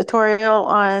a tutorial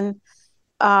on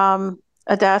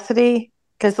Audacity?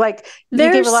 Because you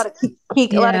gave a lot of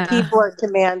a lot of keyboard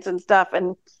commands and stuff,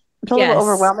 and it's a little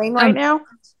overwhelming right now.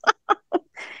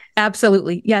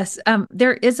 Absolutely. Yes.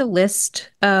 There is a list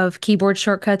of keyboard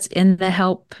shortcuts in the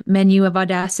help menu of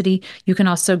Audacity. You can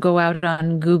also go out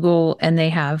on Google and they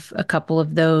have a couple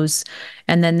of those.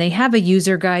 And then they have a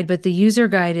user guide, but the user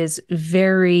guide is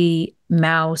very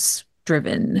mouse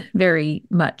driven, very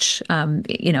much,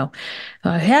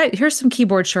 here's some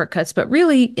keyboard shortcuts, but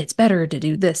really it's better to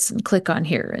do this and click on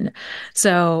here. And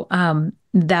so,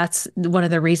 that's one of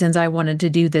the reasons I wanted to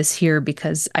do this here,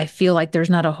 because I feel like there's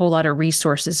not a whole lot of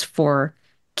resources for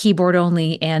keyboard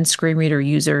only and screen reader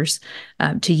users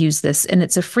to use this. And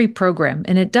it's a free program,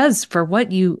 and it does for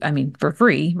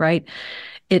free, right?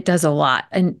 it does a lot.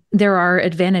 And there are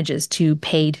advantages to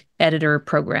paid editor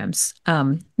programs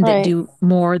that Right. do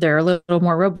more. They're a little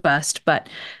more robust, but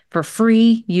for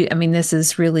free, this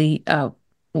is really,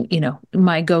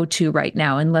 my go-to right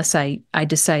now, unless I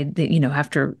decide that,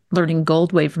 after learning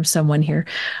Goldwave from someone here,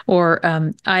 or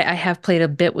I have played a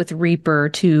bit with Reaper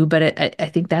too, but I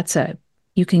think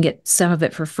you can get some of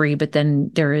it for free, but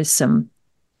then there is some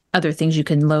other things you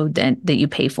can load that you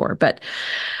pay for. But,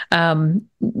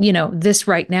 this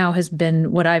right now has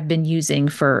been what I've been using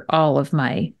for all of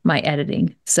my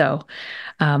editing. So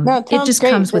No, it it sounds just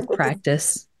great. comes with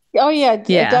practice. Oh yeah, it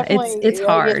Yeah, definitely. it's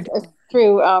hard. It's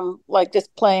through like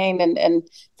just playing and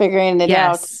figuring it out.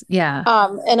 Yes, yeah.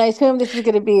 And I assume this is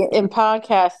going to be in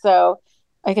podcast, so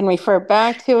I can refer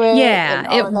back to it and Yeah,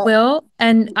 all it of that. will.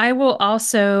 And I'm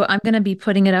going to be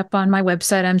putting it up on my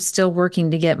website. I'm still working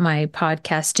to get my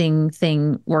podcasting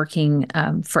thing working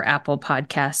for Apple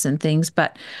Podcasts and things,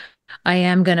 but I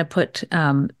am going to put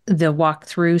the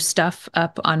walkthrough stuff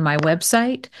up on my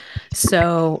website.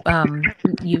 So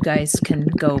you guys can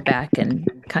go back and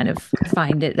kind of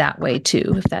find it that way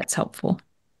too, if that's helpful.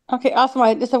 Okay, awesome.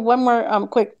 I just have one more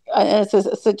quick it's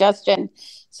a suggestion.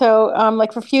 So,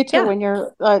 like for future, Yeah. when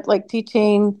you're like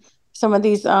teaching some of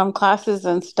these classes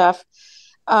and stuff,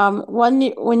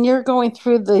 when you're going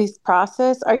through this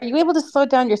process, are you able to slow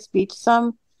down your speech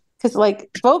some? Because like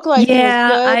vocalizing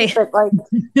is good,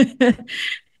 but like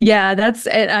yeah, that's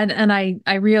and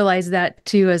I realized that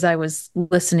too as I was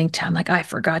listening to. I'm like, I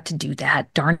forgot to do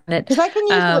that. Darn it! because I can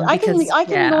use I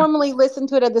can normally listen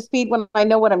to it at the speed when I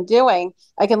know what I'm doing.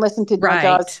 I can listen to my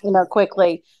jaws,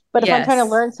 quickly. But if I'm trying to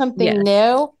learn something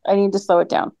new, I need to slow it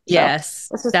down. Yes,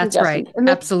 so that's right. And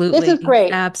Absolutely. This is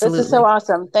great. Absolutely. This is so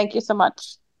awesome. Thank you so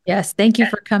much. Yes, thank you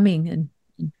for coming and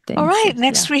things. All right,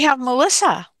 next we have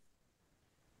Melissa.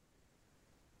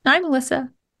 Hi,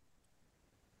 Melissa.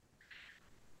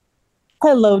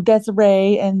 Hello,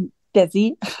 Desiree and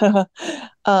Desi.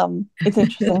 It's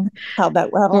interesting how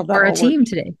that We're a team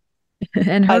today.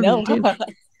 And I know. too.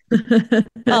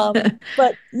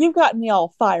 But you've gotten me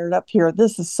all fired up here.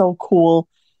 This is so cool.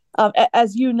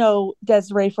 As you know,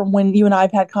 Desiree, from when you and I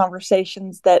have had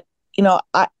conversations that,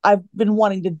 I've been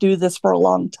wanting to do this for a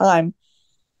long time.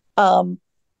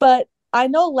 But I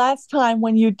know last time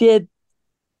when you did,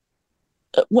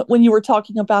 when you were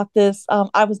talking about this,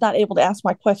 I was not able to ask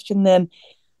my question then,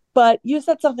 but you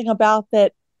said something about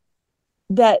that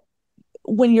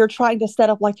when you're trying to set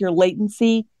up like your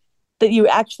latency, that you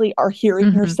actually are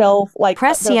hearing yourself, like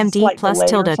press CMD plus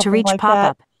tilde to reach like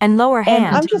pop-up and lower hand.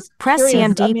 And I'm just press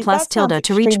curious, CMD plus tilde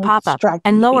to reach extremely pop-up distracting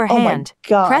and to me. lower Oh my hand.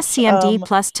 gosh. Press CMD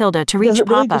plus tilde to reach it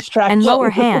really pop-up distract and you?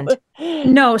 lower hand.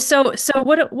 No, so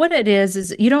what it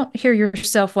is you don't hear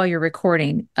yourself while you're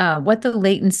recording. What the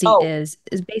latency is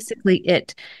basically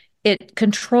it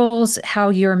controls how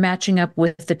you're matching up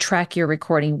with the track you're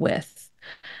recording with.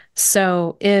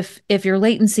 So if your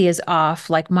latency is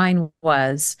off, like mine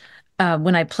was,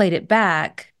 when I played it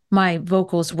back, my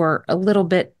vocals were a little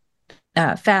bit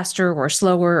faster or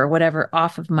slower or whatever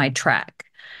off of my track.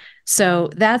 So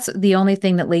that's the only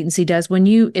thing that latency does.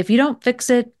 If you don't fix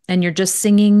it and you're just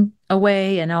singing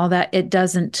away and all that, it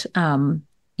doesn't,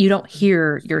 you don't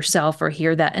hear yourself or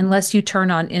hear that unless you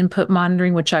turn on input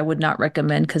monitoring, which I would not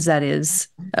recommend because that is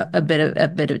a bit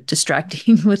of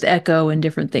distracting with echo and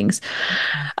different things.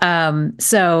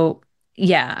 So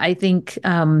yeah, I think,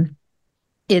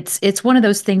 it's one of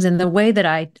those things, and the way that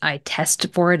I test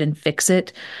for it and fix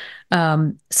it,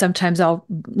 sometimes I'll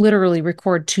literally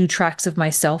record 2 tracks of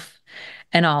myself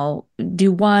and I'll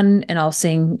do one and I'll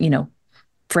sing,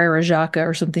 Frere Jacques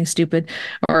or something stupid,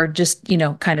 or just,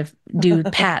 kind of do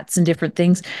pats and different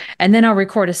things. And then I'll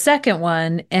record a second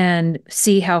one and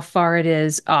see how far it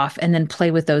is off and then play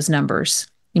with those numbers,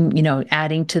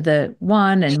 adding to the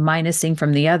one and minusing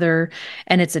from the other.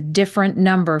 And it's a different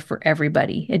number for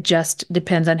everybody. It just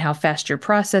depends on how fast your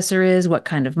processor is, what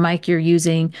kind of mic you're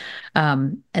using.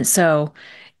 And so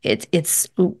it's,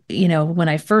 when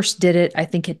I first did it, I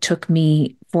think it took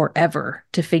me forever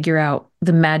to figure out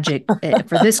the magic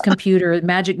for this computer.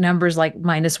 Magic numbers like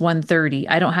 -130.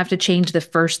 I don't have to change the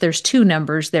first. There's 2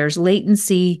 numbers. There's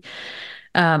latency,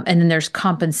 and then there's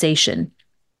compensation.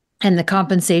 And the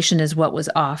compensation is what was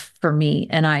off for me.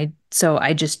 And so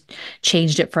I just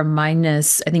changed it from I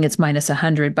think it's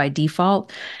 -100 by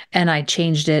default. And I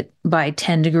changed it by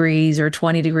 10 degrees or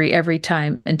 20 degree every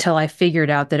time until I figured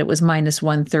out that it was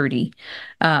 -130.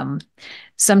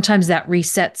 Sometimes that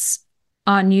resets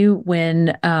on you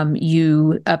when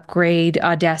you upgrade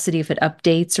Audacity, if it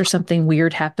updates or something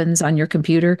weird happens on your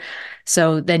computer.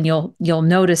 So then you'll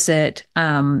notice it,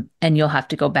 and you'll have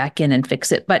to go back in and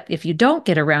fix it. But if you don't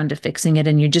get around to fixing it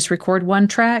and you just record one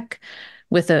track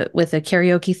with a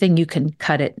karaoke thing, you can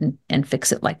cut it and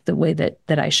fix it like the way that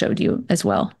I showed you as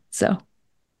well. So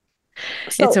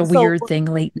it's a weird thing,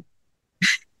 Leighton.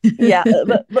 Yeah,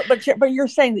 but you're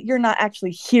saying that you're not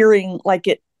actually hearing like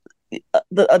it.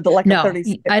 Like no, a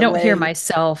 30-second I don't delay. hear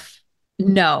myself.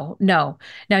 No. Now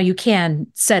you can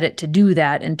set it to do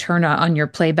that and turn on your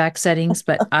playback settings,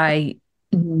 but I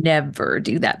never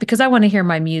do that because I want to hear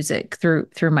my music through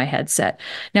my headset.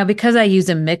 Now, because I use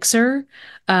a mixer,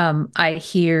 I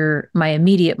hear my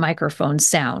immediate microphone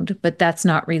sound, but that's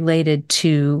not related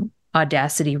to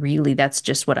Audacity really. That's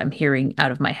just what I'm hearing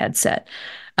out of my headset.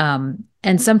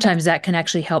 And sometimes that can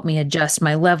actually help me adjust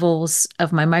my levels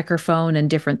of my microphone and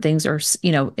different things. Or,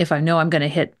 if I know I'm going to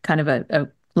hit kind of a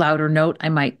louder note, I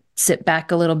might sit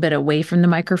back a little bit away from the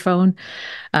microphone.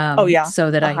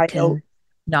 So that I can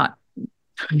not,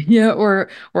 or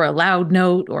a loud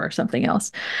note or something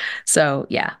else. So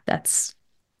yeah, that's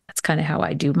kind of how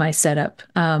I do my setup.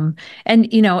 And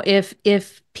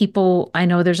if people, I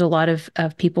know there's a lot of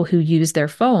people who use their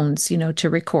phones, to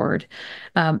record.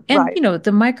 And right.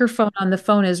 The microphone on the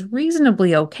phone is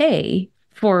reasonably okay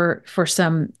for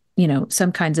some,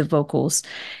 some kinds of vocals.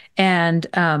 And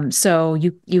so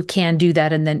you can do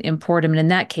that and then import them. And in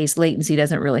that case, latency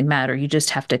doesn't really matter. You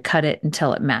just have to cut it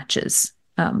until it matches,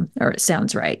 or it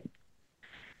sounds right.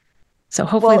 So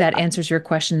hopefully that answers your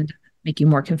question. Make you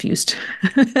more confused.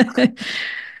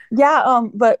 Yeah,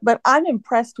 but I'm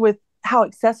impressed with how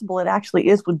accessible it actually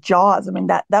is with JAWS. I mean,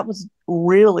 that was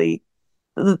really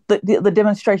the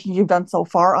demonstrations you've done so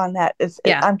far on that is.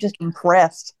 Yeah. I'm just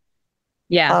impressed.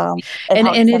 Yeah,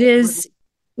 and it is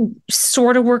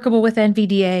sort of workable with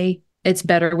NVDA. It's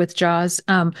better with JAWS.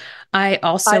 I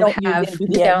also have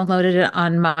downloaded it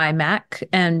on my Mac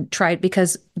and tried,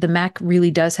 because the Mac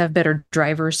really does have better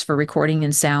drivers for recording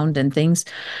and sound and things.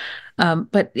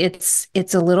 But it's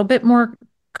a little bit more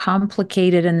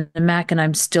complicated in the Mac, and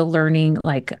I'm still learning.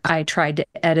 Like, I tried to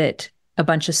edit a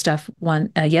bunch of stuff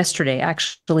yesterday,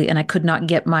 actually, and I could not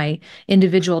get my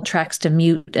individual tracks to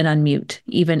mute and unmute.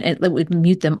 Even it would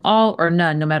mute them all or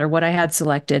none, no matter what I had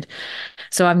selected.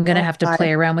 So I'm going to have to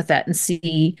play around with that and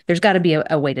see. There's got to be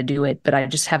a way to do it, but I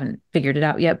just haven't figured it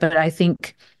out yet. But I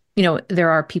think, there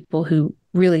are people who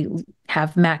really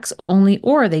have Macs only,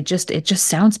 or it just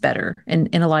sounds better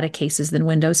in a lot of cases than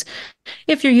Windows.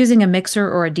 If you're using a mixer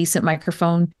or a decent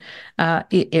microphone,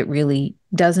 it really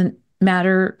doesn't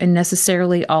matter, and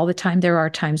necessarily all the time. There are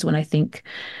times when I think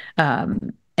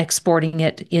exporting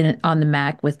it on the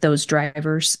Mac with those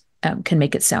drivers can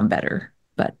make it sound better.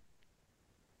 But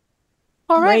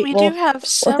all right, we do have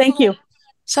several, thank you.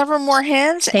 Several more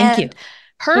hands. Thank you.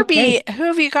 Herbie, Who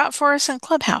have you got for us in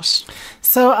Clubhouse?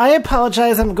 So I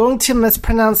apologize. I'm going to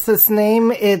mispronounce this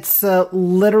name. It's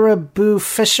Literabu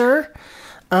Fisher,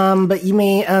 but you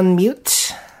may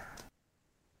unmute.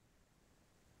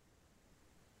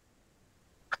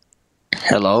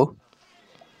 Hello?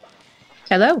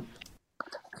 Hello.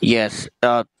 Yes.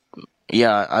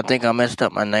 Yeah, I think I messed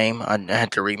up my name. I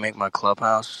had to remake my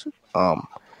Clubhouse.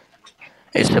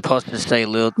 It's supposed to say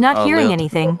Lil... Not hearing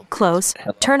anything. Close.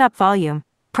 Turn up volume.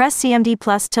 Press CMD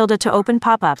plus tilde to open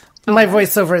pop-up. My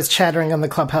voiceover is chattering on the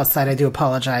Clubhouse side. I do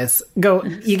apologize.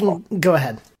 You can go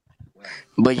ahead.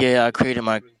 But yeah, I created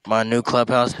my new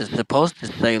Clubhouse. It's supposed to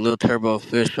say Lil Turbo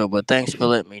Official, but thanks for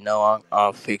letting me know.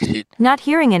 I'll fix it. Not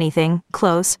hearing anything.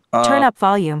 Close. Turn up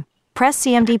volume. Press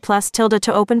CMD plus tilde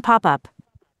to open pop-up.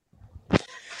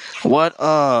 What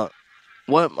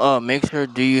mixer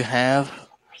do you have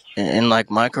in like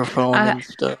microphone and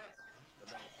stuff?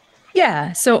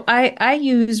 Yeah, so I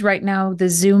use right now the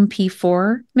Zoom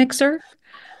P4 mixer,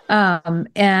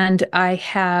 and I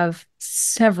have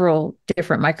several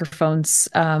different microphones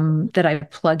that I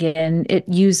plug in. It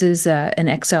uses an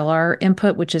XLR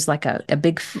input, which is like a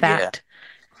big fat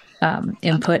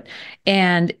input,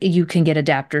 and you can get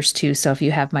adapters too. So if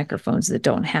you have microphones that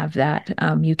don't have that,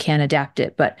 you can adapt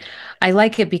it. But I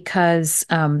like it because,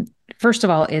 first of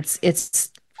all, it's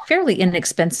fairly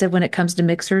inexpensive when it comes to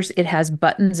mixers. It has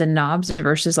buttons and knobs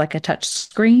versus like a touch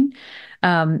screen.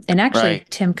 And actually,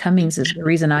 Tim Cummings is the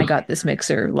reason I got this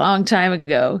mixer a long time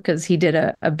ago, because he did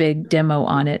a big demo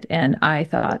on it, and I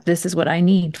thought, this is what I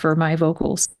need for my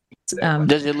vocals.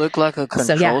 Does it look like a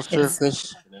control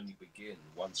surface?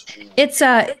 It's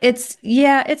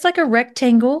like a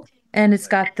rectangle, and it's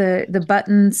got the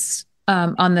buttons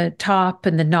on the top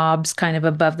and the knobs kind of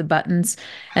above the buttons.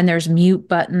 And there's mute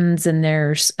buttons and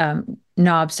there's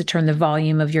knobs to turn the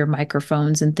volume of your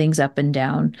microphones and things up and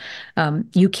down.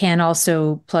 You can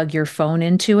also plug your phone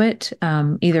into it,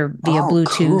 either via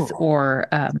Bluetooth cool. or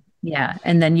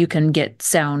and then you can get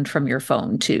sound from your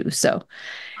phone too. So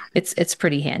it's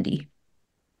pretty handy.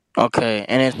 Okay,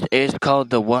 and it's called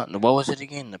the what? What was it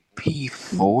again? The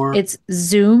P4. It's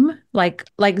Zoom, like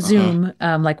Zoom,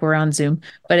 like we're on Zoom,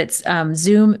 but it's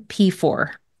Zoom P4.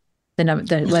 The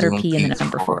letter Zoom P and the P4.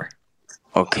 number 4.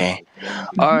 Okay.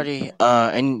 Alrighty.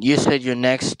 And you said your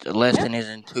next lesson is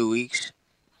in 2 weeks.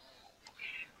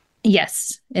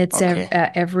 Yes, it's Okay.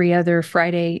 every other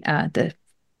Friday. I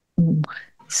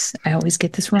always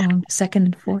get this wrong. Second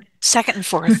and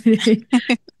fourth.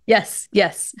 Yes.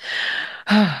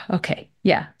 Okay.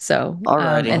 Yeah. So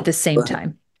at the same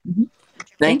time.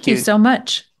 Thank you so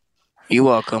much. You're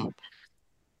welcome.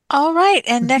 All right.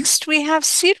 And next we have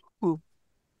Siru.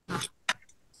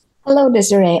 Hello,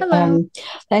 Desiree. Hello.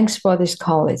 Thanks for this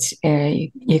call. It's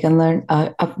you can learn.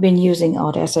 I've been using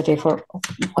Audacity for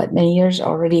quite many years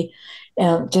already.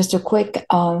 Just a quick tip.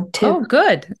 Oh,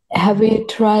 good. Have you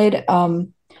tried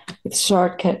with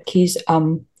shortcut keys?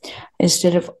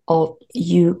 Instead of Alt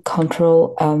U,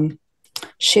 Control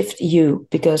Shift U,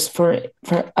 because for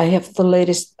I have the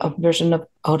latest version of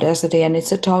Audacity, and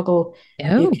it's a toggle.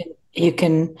 Oh. You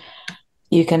can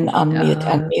unmute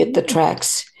and mute the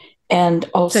tracks. And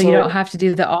also, so you don't have to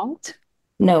do the Alt?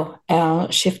 No,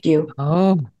 Shift U.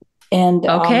 Oh. And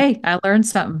okay, I learned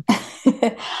something.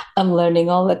 I'm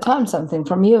learning all the time something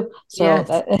from you. So Yes.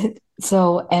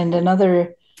 And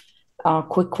another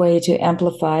quick way to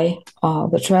amplify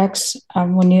the tracks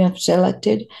when you have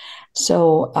selected.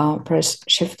 So press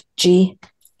Shift G,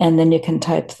 and then you can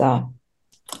type the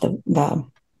how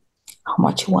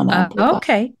much you want to amplify.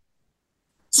 Okay.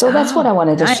 So that's what I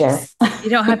wanted to nice. share. You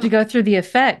don't have to go through the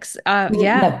effects.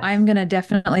 No. I'm going to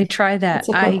definitely try that. It's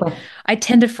a quick one. I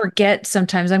tend to forget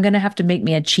sometimes. I'm going to have to make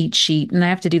me a cheat sheet, and I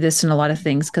have to do this in a lot of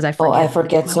things because I forget. I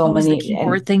forget so what was many. the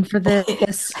keyboard thing for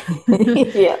this?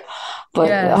 Yeah, but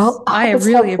yes, I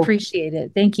really helpful. Appreciate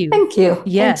it. Thank you. Thank you.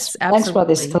 Yes, Thanks for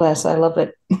this absolutely. class. I love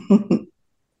it.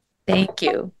 Thank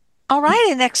you. All right.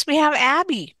 And next we have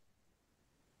Abby.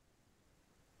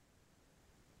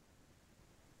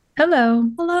 Hello.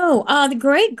 Hello. The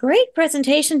great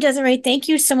presentation, Desiree. Thank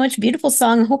you so much. Beautiful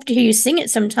song. Hope to hear you sing it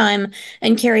sometime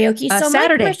in karaoke. So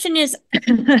Saturday. my question is,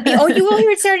 you will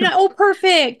hear it Saturday night. Oh,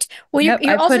 perfect. Well, you're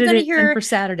I also put going to it hear in for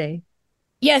Saturday.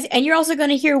 Yes, and you're also going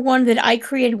to hear one that I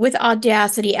created with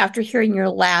Audacity after hearing your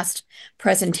last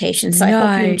presentation. So I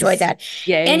hope you enjoyed that.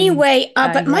 Yay. Anyway,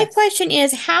 but my yes. question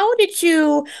is, how did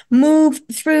you move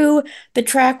through the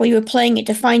track while you were playing it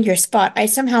to find your spot? I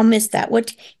somehow missed that.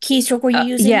 What keystroke were you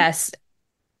using? Yes,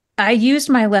 I used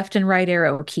my left and right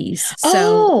arrow keys.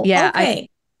 So okay.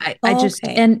 I just,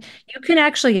 and you can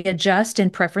actually adjust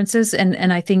in preferences.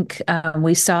 And I think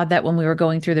we saw that when we were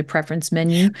going through the preference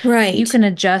menu. Right. You can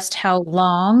adjust how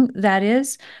long that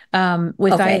is. If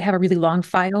I have a really long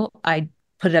file, I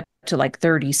put it up to like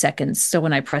 30 seconds. So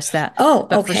when I press that,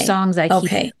 but for songs, I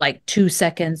keep it like 2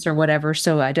 seconds or whatever.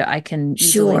 So I can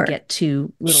easily get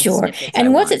to little snippets.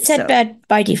 And what's it set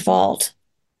by default?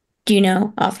 Do you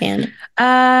know offhand?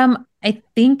 I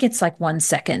think it's like 1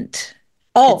 second.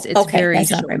 Oh, it's okay. very That's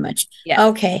short. not very much. Yeah.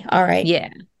 Okay. All right.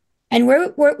 Yeah. And where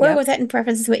was that in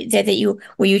preferences that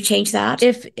will you change that?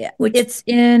 If it's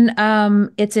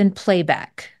in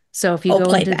playback. So if you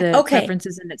go into the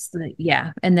preferences and it's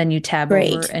and then you tab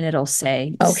over and it'll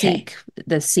say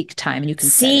seek time, and you can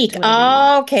seek. Set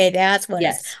it Okay, that's what it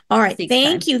is. All right.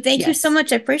 Thank you. Thank you so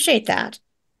much. I appreciate that.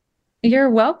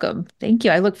 You're welcome. Thank you.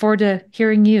 I look forward to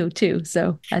hearing you too.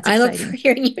 So that's exciting. I look forward to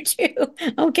hearing you too.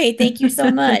 Okay. Thank you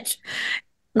so much.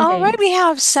 All right. We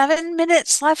have 7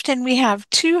 minutes left and we have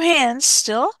 2 hands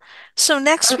still. So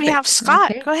next we have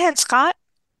Scott. Go ahead, Scott.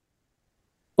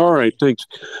 All right. Thanks.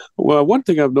 Well, one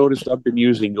thing I've noticed, I've been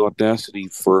using Audacity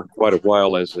for quite a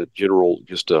while as a general,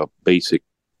 just a basic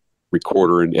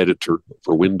recorder and editor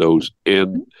for Windows.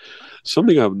 And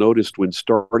something I've noticed when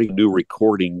starting a new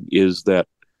recording is that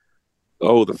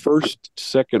the first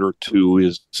second or two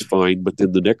is fine, but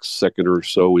then the next second or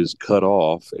so is cut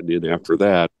off, and then after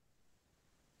that,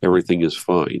 everything is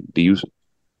fine.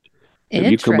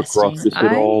 Have you come across this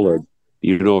at all? Or do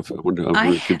you know if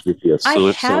it could be a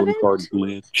sound card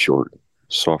glitch or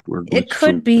software glitch? It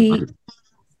could be.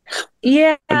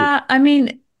 Yeah, I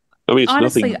mean, it's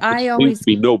honestly, nothing. It seems to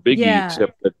be no biggie,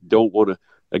 except that don't want to.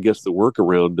 I guess the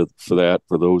workaround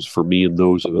for me and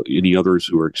any others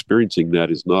who are experiencing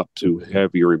that is not to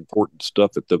have your important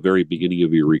stuff at the very beginning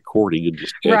of your recording and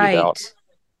just edit out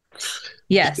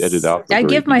Just edit Yes. out the I very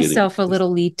give beginning. myself a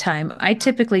little lead time. I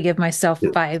typically give myself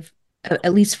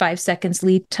at least 5 seconds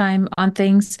lead time on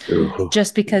things,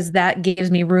 just because that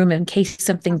gives me room in case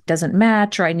something doesn't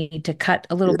match or I need to cut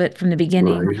a little bit from the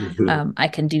beginning. Right. I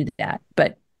can do that.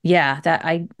 But yeah,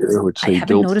 I would say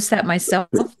haven't noticed that myself,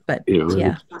 but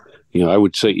yeah. I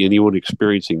would say anyone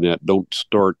experiencing that, don't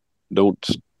start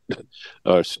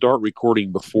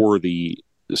recording before the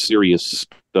serious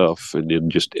stuff, and then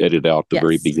just edit out the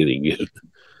very beginning,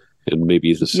 and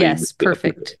maybe the same. Yes,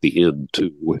 perfect. At the end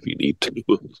too, if you need to.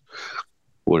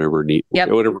 Whatever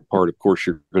part, of course,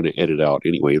 you're going to edit out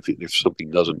anyway. If something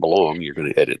doesn't belong, you're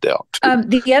going to edit out.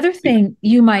 The other thing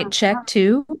you might check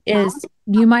too is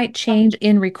you might change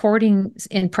in recordings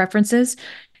in preferences.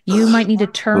 You might need to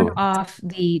turn off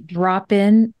the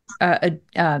drop-in,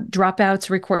 dropouts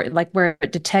record, like where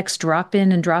it detects drop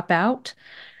in and drop out.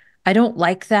 I don't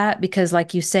like that because,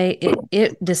 like you say,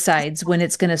 it decides when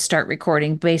it's going to start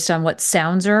recording based on what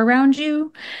sounds are around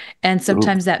you. And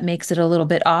sometimes that makes it a little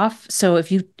bit off. So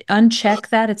if you uncheck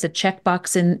that, it's a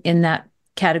checkbox in that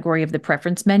category of the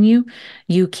preference menu.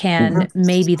 You can,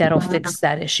 maybe that'll fix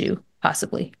that issue,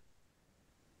 possibly.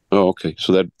 Oh, okay.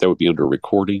 So that would be under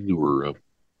recording, or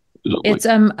it's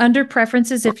under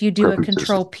preferences if you do a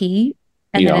Control P.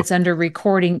 And then it's under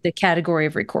recording, the category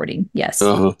of recording. Yes.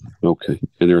 Okay.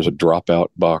 And there's a dropout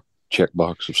box,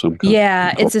 checkbox of some kind.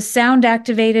 Yeah, it's a sound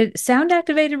activated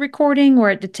recording or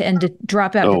and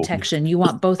dropout detection. You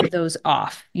want both of those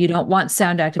off. You don't want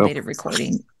sound activated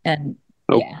recording. And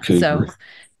so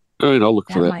all right, I'll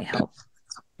look for that. Might help.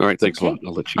 All right, thanks a lot.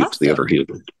 I'll let you get to the other hand.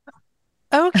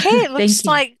 Okay, it looks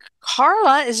like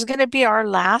Carla is going to be our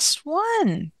last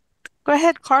one. Go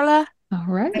ahead, Carla. All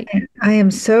right. I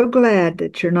am so glad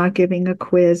that you're not giving a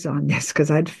quiz on this because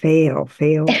I'd fail.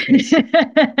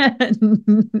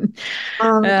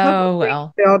 Oh,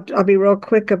 well. I'll be real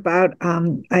quick about,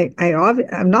 I'm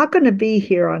not going to be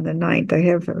here on the 9th.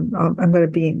 I'm going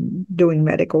to be doing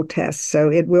medical tests. So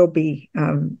it will be,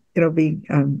 it'll be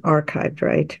archived,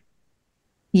 right?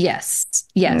 Yes.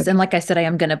 Yes. And like I said, I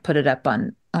am going to put it up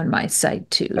on my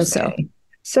site too. Okay.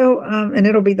 So, and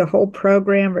it'll be the whole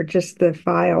program or just the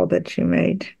file that you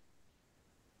made?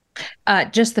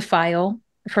 Just the file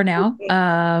for now.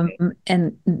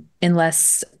 And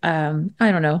unless, I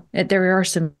don't know, there are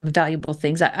some valuable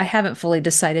things. I haven't fully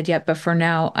decided yet, but for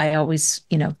now, I always,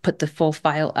 put the full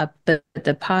file up. But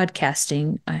the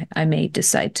podcasting, I may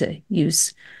decide to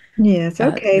use. Yes.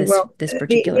 Okay. This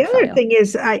particular the other file. thing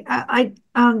is, I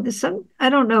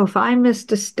don't know if I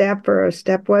missed a step or a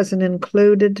step wasn't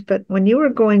included, but when you were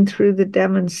going through the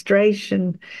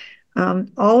demonstration,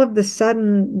 all of a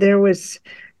sudden there was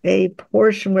a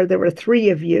portion where there were 3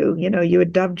 of you. You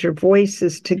had dubbed your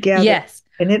voices together. Yes.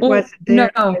 And it wasn't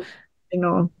there.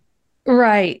 No.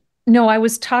 Right. No, I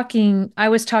was talking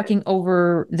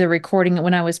over the recording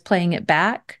when I was playing it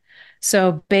back.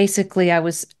 So basically I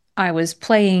was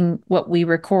playing what we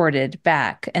recorded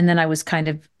back, and then I was kind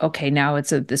of, okay, now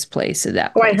it's at this place or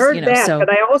that place. I heard that, so but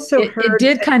I also heard it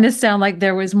did kind of sound like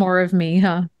there was more of me,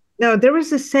 huh? No, there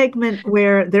was a segment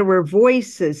where there were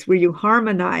voices where you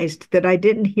harmonized that I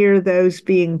didn't hear those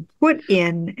being put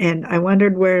in, and I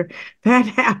wondered where that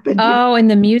happened. Oh, in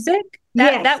the music?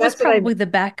 Yes, that was probably the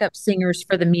backup singers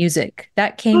for the music.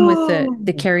 That came with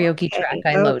the karaoke track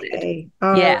I loaded.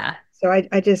 Yeah. So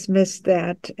I just missed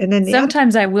that. And then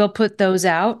sometimes I will put those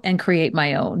out and create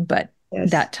my own, but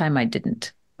that time I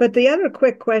didn't. But the other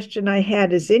quick question I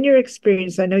had is, in your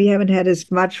experience, I know you haven't had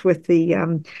as much with the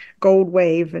Gold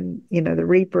Wave and, the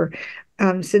Reaper,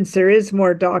 since there is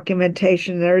more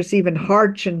documentation, there's even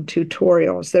Harchin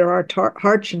tutorials. There are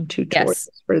Harchin tutorials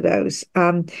for those.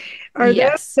 Are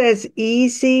those as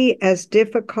easy, as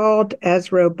difficult,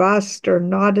 as robust, or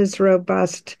not as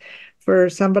robust for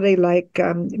somebody like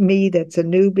me that's a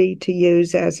newbie to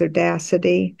use as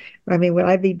Audacity? I mean, would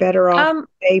I be better off to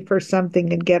pay for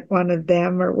something and get one of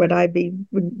them, or would I be,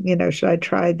 should I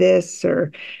try this?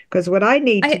 Or because what I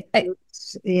need to do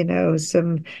is,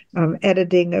 some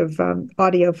editing of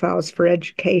audio files for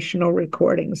educational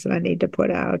recordings that I need to put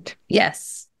out.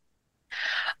 Yes.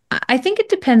 I think it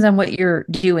depends on what you're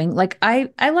doing. Like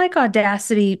I like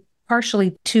Audacity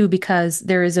partially too, because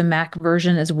there is a Mac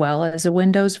version as well as a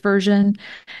Windows version,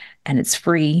 and it's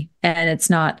free and it's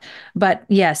not. But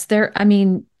yes,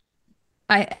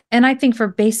 I think for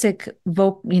basic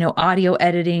audio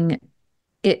editing,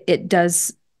 it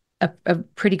does a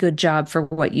pretty good job for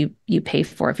what you pay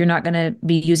for. If you're not going to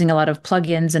be using a lot of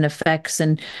plugins and effects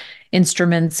and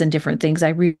instruments and different things,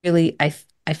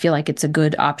 I feel like it's a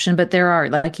good option, but there are,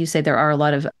 like you say, there are a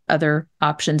lot of other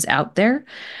options out there.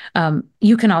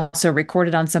 You can also record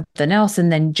it on something else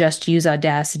and then just use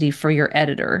Audacity for your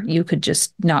editor. You could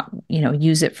just not,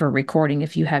 use it for recording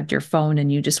if you have your phone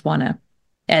and you just want to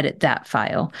edit that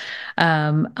file.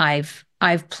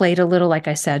 I've played a little, like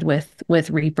I said, with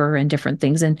Reaper and different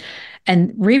things,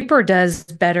 and Reaper does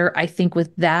better, I think,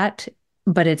 with that,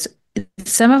 but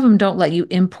some of them don't let you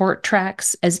import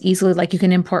tracks as easily. Like you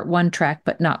can import one track,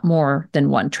 but not more than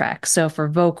one track. So for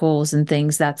vocals and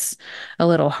things, that's a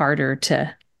little harder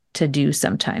to do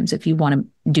sometimes if you want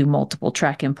to do multiple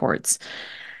track imports.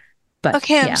 But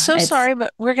okay, I'm so sorry,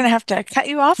 but we're going to have to cut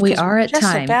you off. We are at just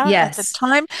time. about Yes. at the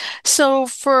time. So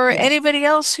for anybody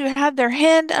else who had their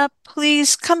hand up,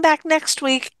 please come back next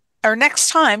week or next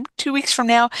time, 2 weeks from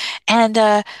now, and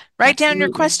write down your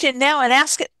question now and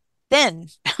ask it then.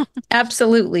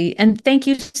 Absolutely. And thank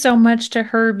you so much to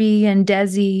Herbie and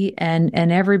Desi and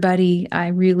everybody. I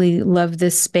really love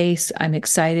this space. I'm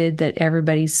excited that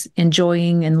everybody's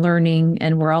enjoying and learning,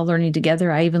 and we're all learning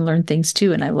together. I even learn things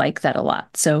too, and I like that a lot.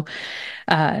 So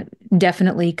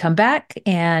definitely come back,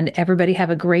 and everybody have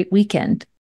a great weekend.